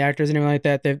locking down the actors and everything like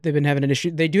that. They've been having an issue.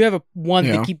 They do have one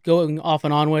they keep going off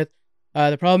and on with.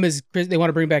 The problem is they want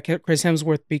to bring back Chris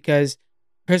Hemsworth because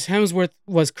Chris Hemsworth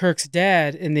was Kirk's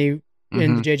dad in the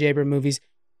J.J. Abrams movies,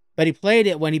 but he played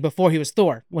it before he was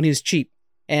Thor, when he was cheap,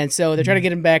 and so they're trying to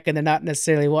get him back, and they're not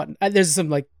necessarily wanting. There's some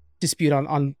like dispute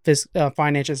on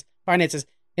finances, and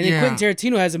then Quentin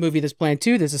Tarantino has a movie that's planned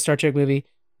too. There's a Star Trek movie.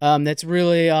 That's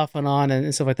really off and on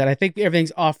and stuff like that. I think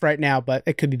everything's off right now, but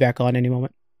it could be back on any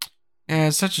moment. Yeah,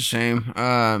 it's such a shame.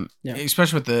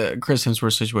 Especially with the Chris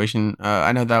Hemsworth situation.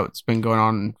 I know that's been going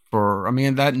on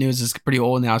that news is pretty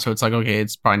old now, so it's like, okay,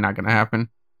 it's probably not going to happen.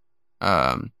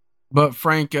 But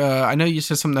Frank, I know you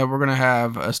said something that we're going to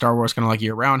have a Star Wars kind of like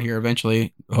year round here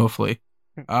eventually, hopefully.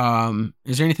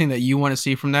 Is there anything that you want to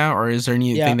see from that, or is there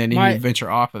anything that need to venture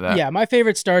off of that? Yeah, my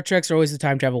favorite Star Treks are always the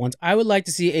time travel ones. I would like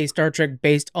to see a Star Trek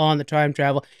based on the time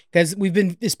travel, because we've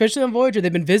been, especially on Voyager,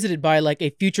 they've been visited by like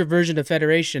a future version of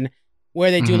Federation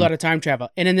where they do a lot of time travel.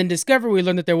 And in Discovery, we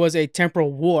learned that there was a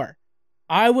temporal war.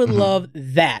 I would love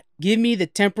that. Give me the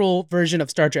temporal version of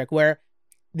Star Trek where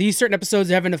these certain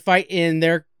episodes are having to fight in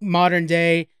their modern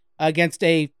day against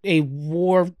a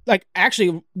war, like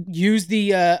actually use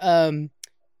the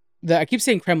I keep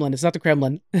saying Kremlin. It's not the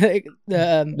Kremlin. The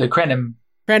Krenim.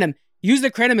 Krenim. Use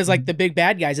the Krenim as like the big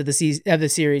bad guys of the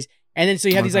series, and then so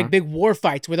you have these like big war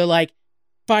fights where they're like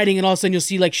fighting, and all of a sudden you'll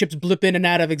see like ships blip in and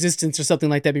out of existence or something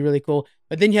like that. Be really cool.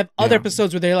 But then you have other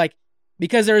episodes where they're like,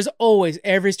 because there's always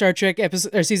every Star Trek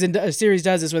episode or series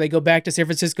does this where they go back to San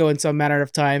Francisco in some matter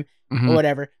of time or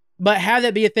whatever. But have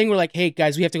that be a thing where like, hey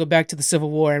guys, we have to go back to the Civil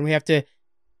War and we have to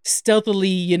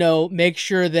stealthily, make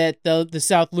sure that the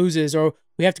South loses, or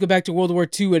we have to go back to World War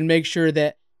II and make sure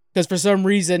that, because for some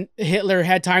reason Hitler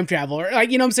had time travel, or like,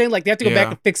 what I'm saying? Like they have to go back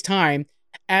and fix time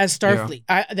as Starfleet.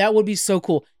 That would be so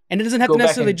cool. And it doesn't have to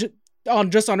necessarily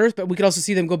just on Earth, but we could also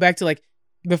see them go back to like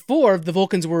before the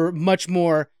Vulcans were much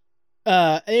more,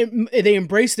 they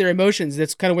embraced their emotions.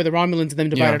 That's kind of where the Romulans and them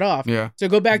divided off. Yeah. So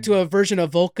go back to a version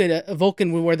of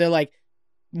Vulcan where they're like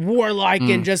warlike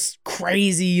and just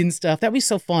crazy and stuff. That'd be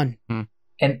so fun.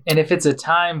 And if it's a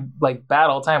time like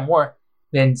battle, time war,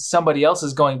 then somebody else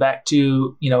is going back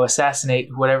to, assassinate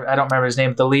whatever, I don't remember his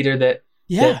name, the leader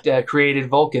that created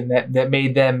Vulcan, that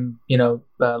made them,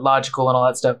 logical and all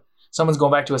that stuff. Someone's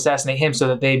going back to assassinate him so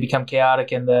that they become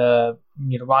chaotic and the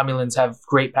Romulans have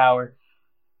great power.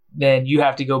 Then you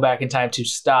have to go back in time to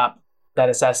stop that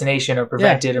assassination or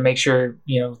prevent it, or make sure,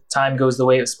 time goes the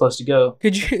way it's supposed to go.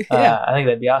 Could you? I think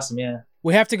that'd be awesome. Yeah.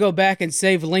 We have to go back and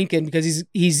save Lincoln because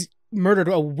he's murdered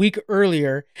a week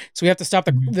earlier. So we have to stop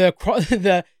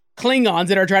the Klingons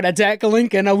that are trying to attack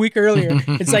Lincoln a week earlier.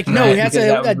 It's like, no, he has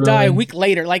to die a week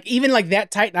later. Like even like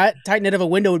that tight knit of a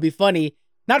window would be funny.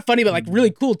 Not funny, but like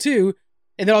really cool too.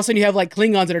 And then all of a sudden you have like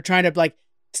Klingons that are trying to like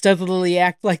stealthily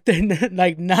act like they're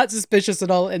like not suspicious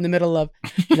at all in the middle of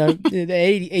the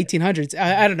 1800s.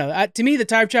 I don't know. To me, the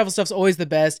time travel stuff's always the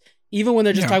best. Even when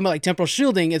they're just talking about like temporal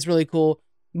shielding, it's really cool.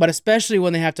 But especially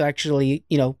when they have to actually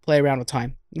play around with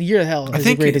time. Year of Hell is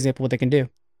a great example of what they can do.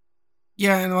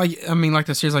 Yeah, and like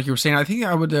the series, like you were saying, I think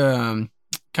I would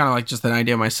kind of like just an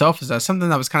idea myself, is that something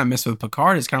that was kind of missed with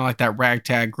Picard is kind of like that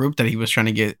ragtag group that he was trying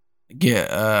to get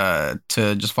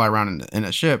to just fly around in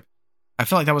a ship. I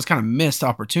feel like that was kind of missed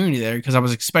opportunity there because I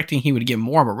was expecting he would get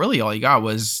more, but really all he got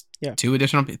was 3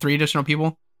 additional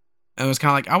people. And it was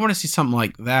kind of like, I want to see something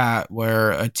like that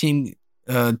where a team,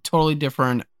 totally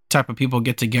different type of people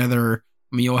get together.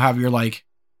 I mean, you'll have your like,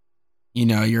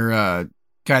 your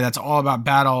guy that's all about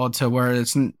battle to where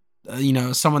it's,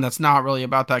 someone that's not really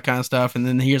about that kind of stuff. And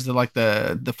then here's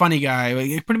the funny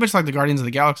guy, pretty much like the Guardians of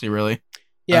the Galaxy, really.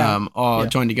 Yeah. All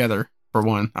joined together for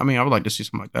one. I mean, I would like to see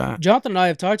something like that. Jonathan and I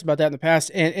have talked about that in the past.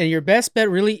 And your best bet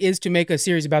really is to make a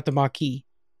series about the Maquis.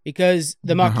 Because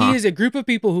the Maquis is a group of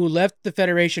people who left the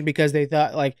Federation because they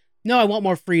thought, like, no, I want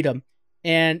more freedom.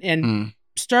 And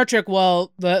Star Trek,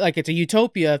 while it's a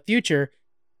utopia future,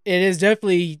 it is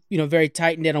definitely, very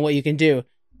tightened in on what you can do,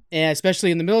 and especially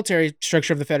in the military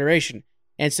structure of the Federation.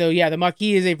 And so, the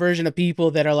Maquis is a version of people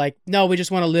that are like, no, we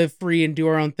just want to live free and do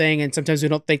our own thing. And sometimes we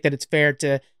don't think that it's fair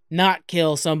to not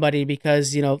kill somebody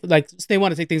because, they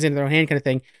want to take things into their own hand kind of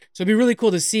thing. So it'd be really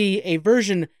cool to see a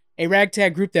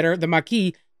ragtag group that are the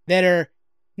Maquis that are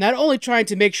not only trying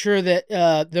to make sure that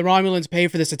the Romulans pay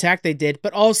for this attack they did,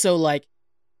 but also like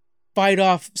fight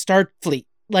off Starfleet.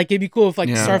 Like it'd be cool if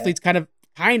Starfleet's kind of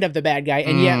the bad guy,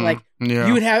 and yet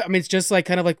you would have. I mean, it's just like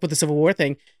kind of like with the Civil War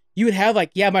thing. You would have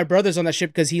my brother's on that ship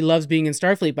because he loves being in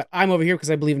Starfleet, but I'm over here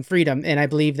because I believe in freedom, and I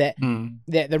believe that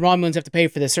that the Romulans have to pay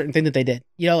for this certain thing that they did.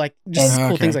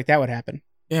 Cool things like that would happen.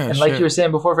 Yeah, and like you were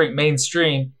saying before, Frank,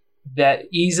 mainstream that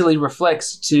easily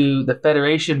reflects to the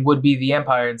Federation would be the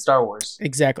Empire in Star Wars.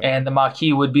 Exactly. And the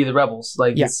Maquis would be the rebels.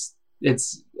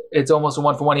 It's almost a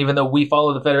 1-for-1, even though we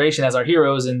follow the Federation as our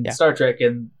heroes in Star Trek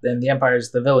and the Empire is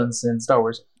the villains in Star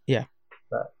Wars. Yeah.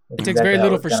 But it takes very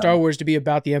little for Star Wars to be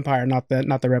about the Empire, not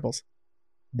the rebels.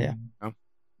 Yeah.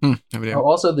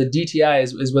 Also, the DTI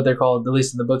is what they're called, at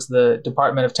least in the books, the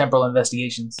Department of Temporal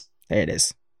Investigations. There it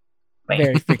is.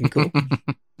 Very freaking cool.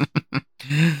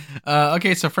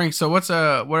 Okay, so Frank, what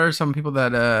are some people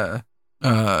that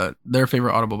their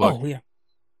favorite Audible book? Oh yeah.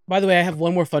 By the way, I have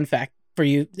one more fun fact for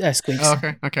you, Squeaks. Oh,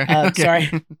 okay. Sorry.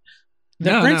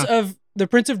 The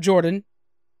Prince of Jordan.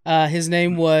 His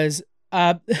name was.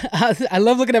 I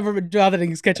love looking at him, Jonathan,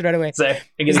 and sketching right away.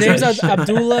 His name is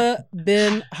Abdullah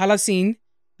bin Halassin.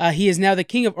 He is now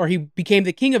he became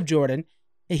the king of Jordan.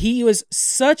 He was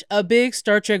such a big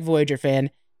Star Trek Voyager fan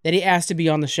that he asked to be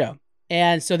on the show.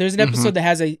 And so there's an episode that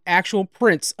has an actual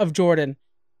Prince of Jordan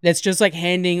that's just like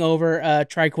handing over a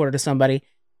tricorder to somebody.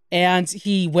 And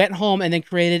he went home and then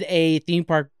created a theme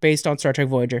park based on Star Trek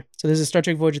Voyager. So there's a Star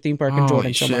Trek Voyager theme park in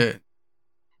Jordan somewhere. Shit.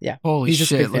 Yeah. Holy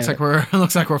shit. Looks like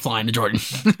we're flying to Jordan.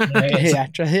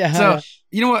 Yeah. So,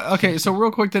 you know what? Okay, so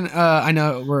real quick then, I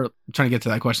know we're trying to get to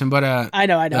that question, but I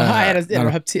know. I had to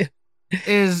interrupt you.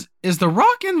 Is The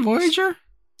Rock in Voyager?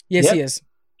 Yes, he is.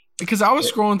 Because I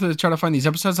was scrolling to try to find these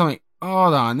episodes. I'm like,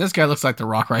 hold on, this guy looks like The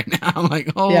Rock right now. I'm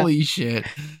like, holy shit.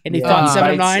 And he fought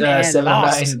 7 of 9 and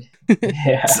lost.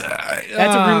 Yeah.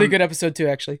 That's a really good episode too,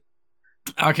 actually.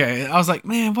 Okay. I was like,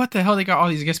 man, what the hell? They got all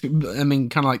these guest people. I mean,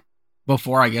 kind of like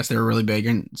before, I guess they were really big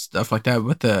and stuff like that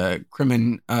with the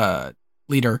Crimin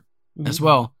leader as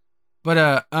well.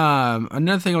 But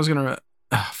another thing I was going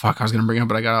to bring up,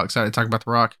 but I got all excited to talk about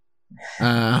The Rock.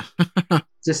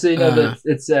 Just so you know, that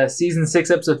it's season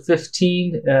 6, episode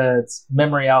 15. It's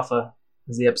Memory Alpha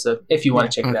is the episode. If you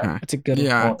want to check it out, it's a good one.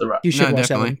 Yeah, you should watch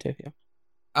definitely. That one too.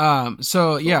 Yeah.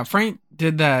 So yeah, Frank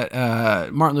did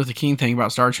that Martin Luther King thing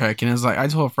about Star Trek, and it's like I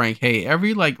told Frank, hey,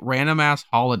 every like random ass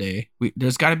holiday,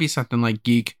 there's got to be something like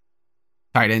geek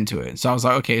tied into it. So I was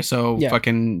like, okay, so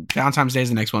fucking Valentine's Day is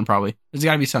the next one probably. There's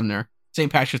got to be something there.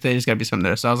 St. Patrick's Day, there's got to be something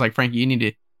there. So I was like, Frank, you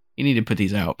need to put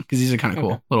these out because these are kind of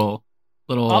cool. Little.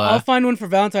 I'll find one for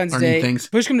Valentine's Day. Things.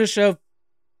 Push come to shove.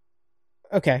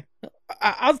 Okay,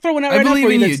 I'll throw one out. I believe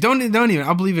in you. Don't even.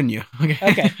 I'll believe in you.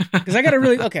 Okay. Because I got to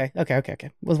really. Okay.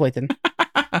 Let's wait then.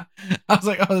 I was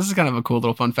like, oh, this is kind of a cool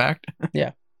little fun fact.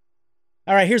 Yeah.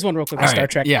 All right. Here's one real quick on Star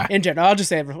Trek. Yeah. In general, I'll just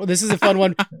say this is a fun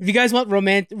one. If you guys want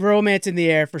romance in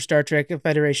the air for Star Trek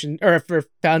Federation or for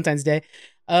Valentine's Day,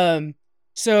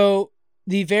 so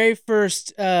the very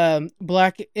first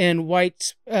black and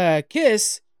white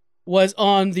kiss was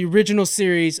on the original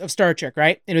series of Star Trek,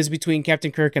 right? And it was between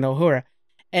Captain Kirk and Uhura.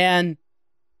 And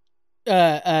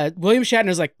William Shatner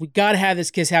was like, we got to have this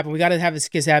kiss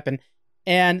happen.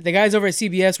 And the guys over at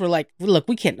CBS were like, look,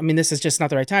 we can't. I mean, this is just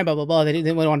not the right time, blah, blah, blah. They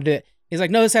didn't want to do it. He's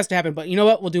like, no, this has to happen. But you know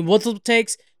what? We'll do multiple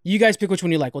takes. You guys pick which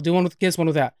one you like. We'll do one with a kiss, one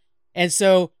without. And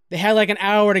so they had like an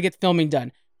hour to get filming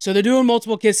done. So they're doing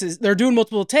multiple kisses. They're doing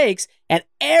multiple takes, and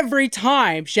every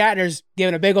time Shatner's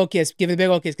giving a big old kiss,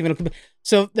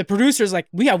 So the producer's like,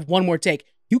 we have one more take.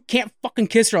 You can't fucking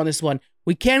kiss her on this one.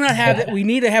 We cannot have it. We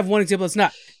need to have one example that's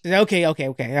not. Okay.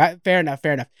 Fair enough.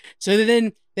 So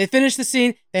then they finish the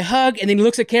scene, they hug, and then he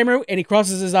looks at camera and he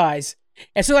crosses his eyes.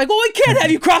 And so like, well, we can't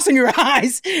have you crossing your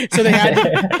eyes. So they had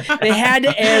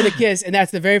to air the kiss, and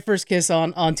that's the very first kiss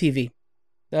on TV.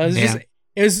 So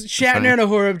it was Shatner and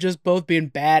Uhura just both being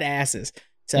badasses.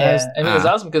 So it was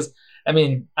awesome because I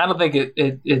don't think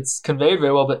it's conveyed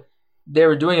very well, but they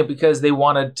were doing it because they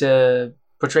wanted to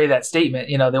portray that statement.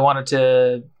 They wanted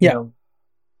to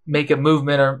make a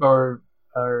movement or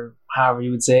however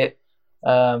you would say it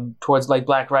towards like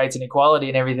black rights and equality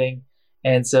and everything.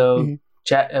 And so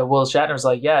Will Shatner's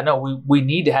like, yeah, no, we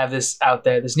need to have this out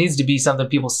there. This needs to be something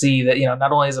people see that,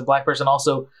 not only is a black person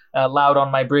also allowed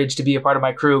on my bridge to be a part of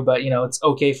my crew, but, it's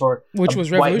okay for which was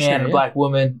white man and a black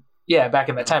woman. Yeah, back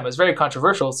in that time. It was very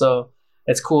controversial. So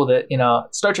it's cool that,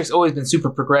 Star Trek's always been super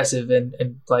progressive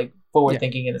and like forward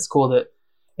thinking. And it's cool that,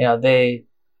 they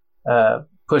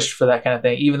pushed for that kind of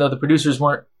thing, even though the producers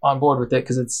weren't on board with it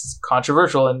because it's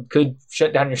controversial and could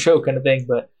shut down your show kind of thing.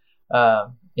 But,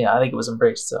 I think it was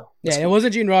embraced. So yeah, cool. It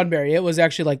wasn't Gene Roddenberry. It was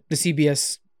actually like the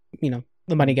CBS,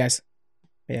 the money guys.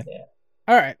 Yeah.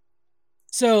 All right.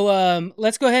 So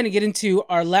let's go ahead and get into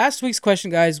our last week's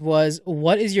question, guys. Was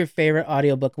what is your favorite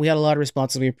audiobook? We had a lot of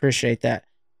responses. We appreciate that.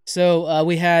 So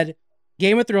we had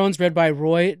Game of Thrones read by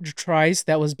Roy Trice.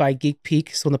 That was by Geek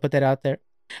Peak. So I'm gonna put that out there.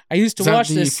 I used to watch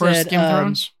this. First Game of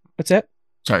Thrones. What's that?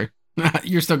 Sorry,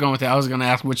 you're still going with it. I was going to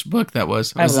ask which book that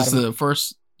was. Was this the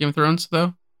first Game of Thrones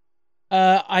though?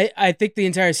 I think the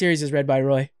entire series is read by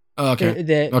Roy. Oh,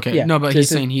 okay. Okay. Yeah, no, but he's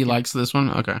saying he likes this one.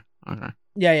 Okay.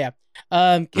 Yeah.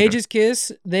 Cage's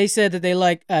Kiss. They said that they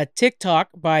like TikTok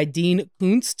by Dean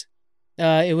Kunst.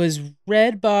 It was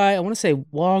read by, I want to say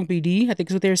Wong BD, I think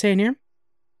is what they were saying here.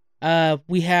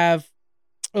 We have,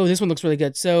 this one looks really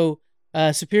good. So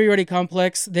Superiority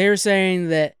Complex, they're saying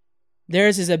that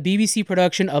theirs is a BBC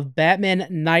production of Batman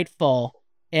Nightfall.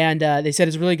 And they said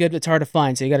it's really good, but it's hard to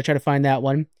find. So you got to try to find that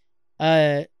one.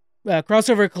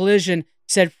 Crossover Collision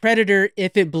said Predator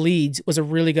If It Bleeds was a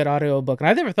really good audiobook. And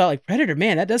I never thought like Predator,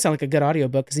 man, that does sound like a good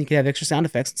audiobook because you can have extra sound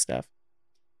effects and stuff.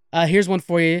 Here's one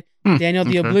for you. Daniel,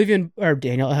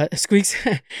 Squeaks,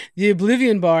 the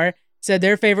Oblivion Bar said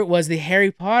their favorite was the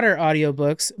Harry Potter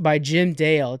audiobooks by Jim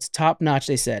Dale. It's top notch,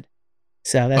 they said.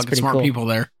 So that's pretty smart cool. People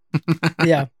there.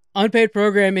 Yeah. Unpaid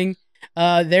Programming.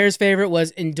 Theirs favorite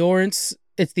was Endurance.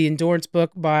 It's the Endurance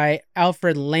book by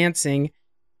Alfred Lansing.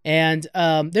 And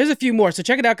there's a few more. So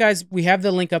check it out, guys. We have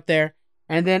the link up there.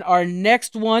 And then our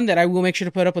next one that I will make sure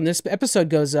to put up when this episode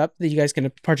goes up, that you guys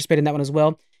can participate in that one as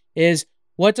well, is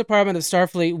what department of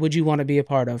Starfleet would you want to be a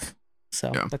part of?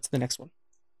 So that's the next one.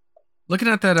 Looking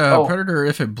at that Predator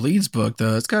If It Bleeds book,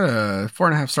 though, it's got a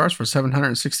 4.5 stars for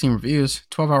 716 reviews,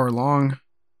 12-hour long.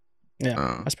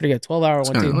 Yeah, that's pretty good. 12-hour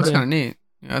one, too. That's kind of neat.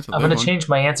 Yeah, I'm going to change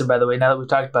my answer, by the way, now that we've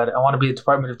talked about it. I want to be the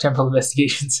Department of Temporal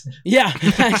Investigations. Yeah,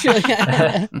 actually.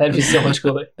 That'd be so much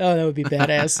cooler. Oh, that would be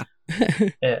badass.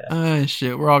 Yeah.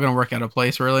 Shit, we're all going to work out a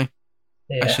place, really?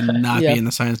 Yeah. I should not be in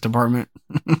the science department.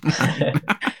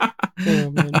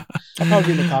 Oh, man. I'll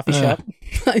probably be in the coffee shop.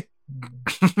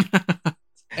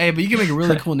 Hey, but you can make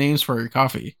really cool names for your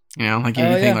coffee. Like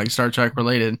anything like Star Trek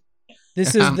related.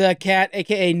 This is the cat,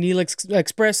 aka Neelix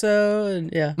Espresso,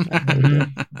 and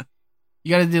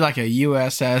you got to do like a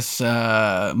USS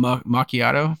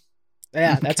macchiato.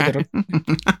 Yeah, that's a good one.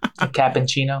 A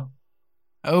cappuccino.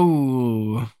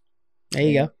 Oh, there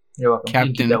you go. You're welcome.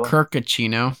 Captain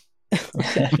Kirkachino.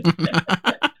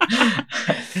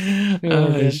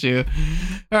 Shoot.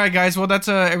 All right, guys. Well, that's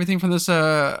everything from this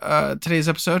today's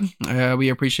episode. We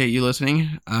appreciate you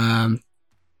listening.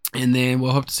 And then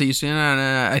we'll hope to see you soon.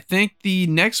 And I think the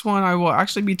next one I will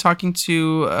actually be talking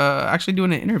to actually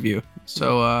doing an interview.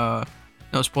 So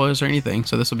no spoilers or anything.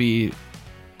 So this will be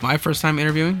my first time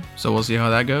interviewing. So we'll see how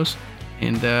that goes.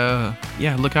 And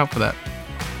look out for that.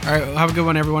 All right. Well, have a good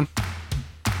one, everyone.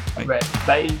 Bye. Right.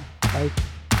 Bye. Bye.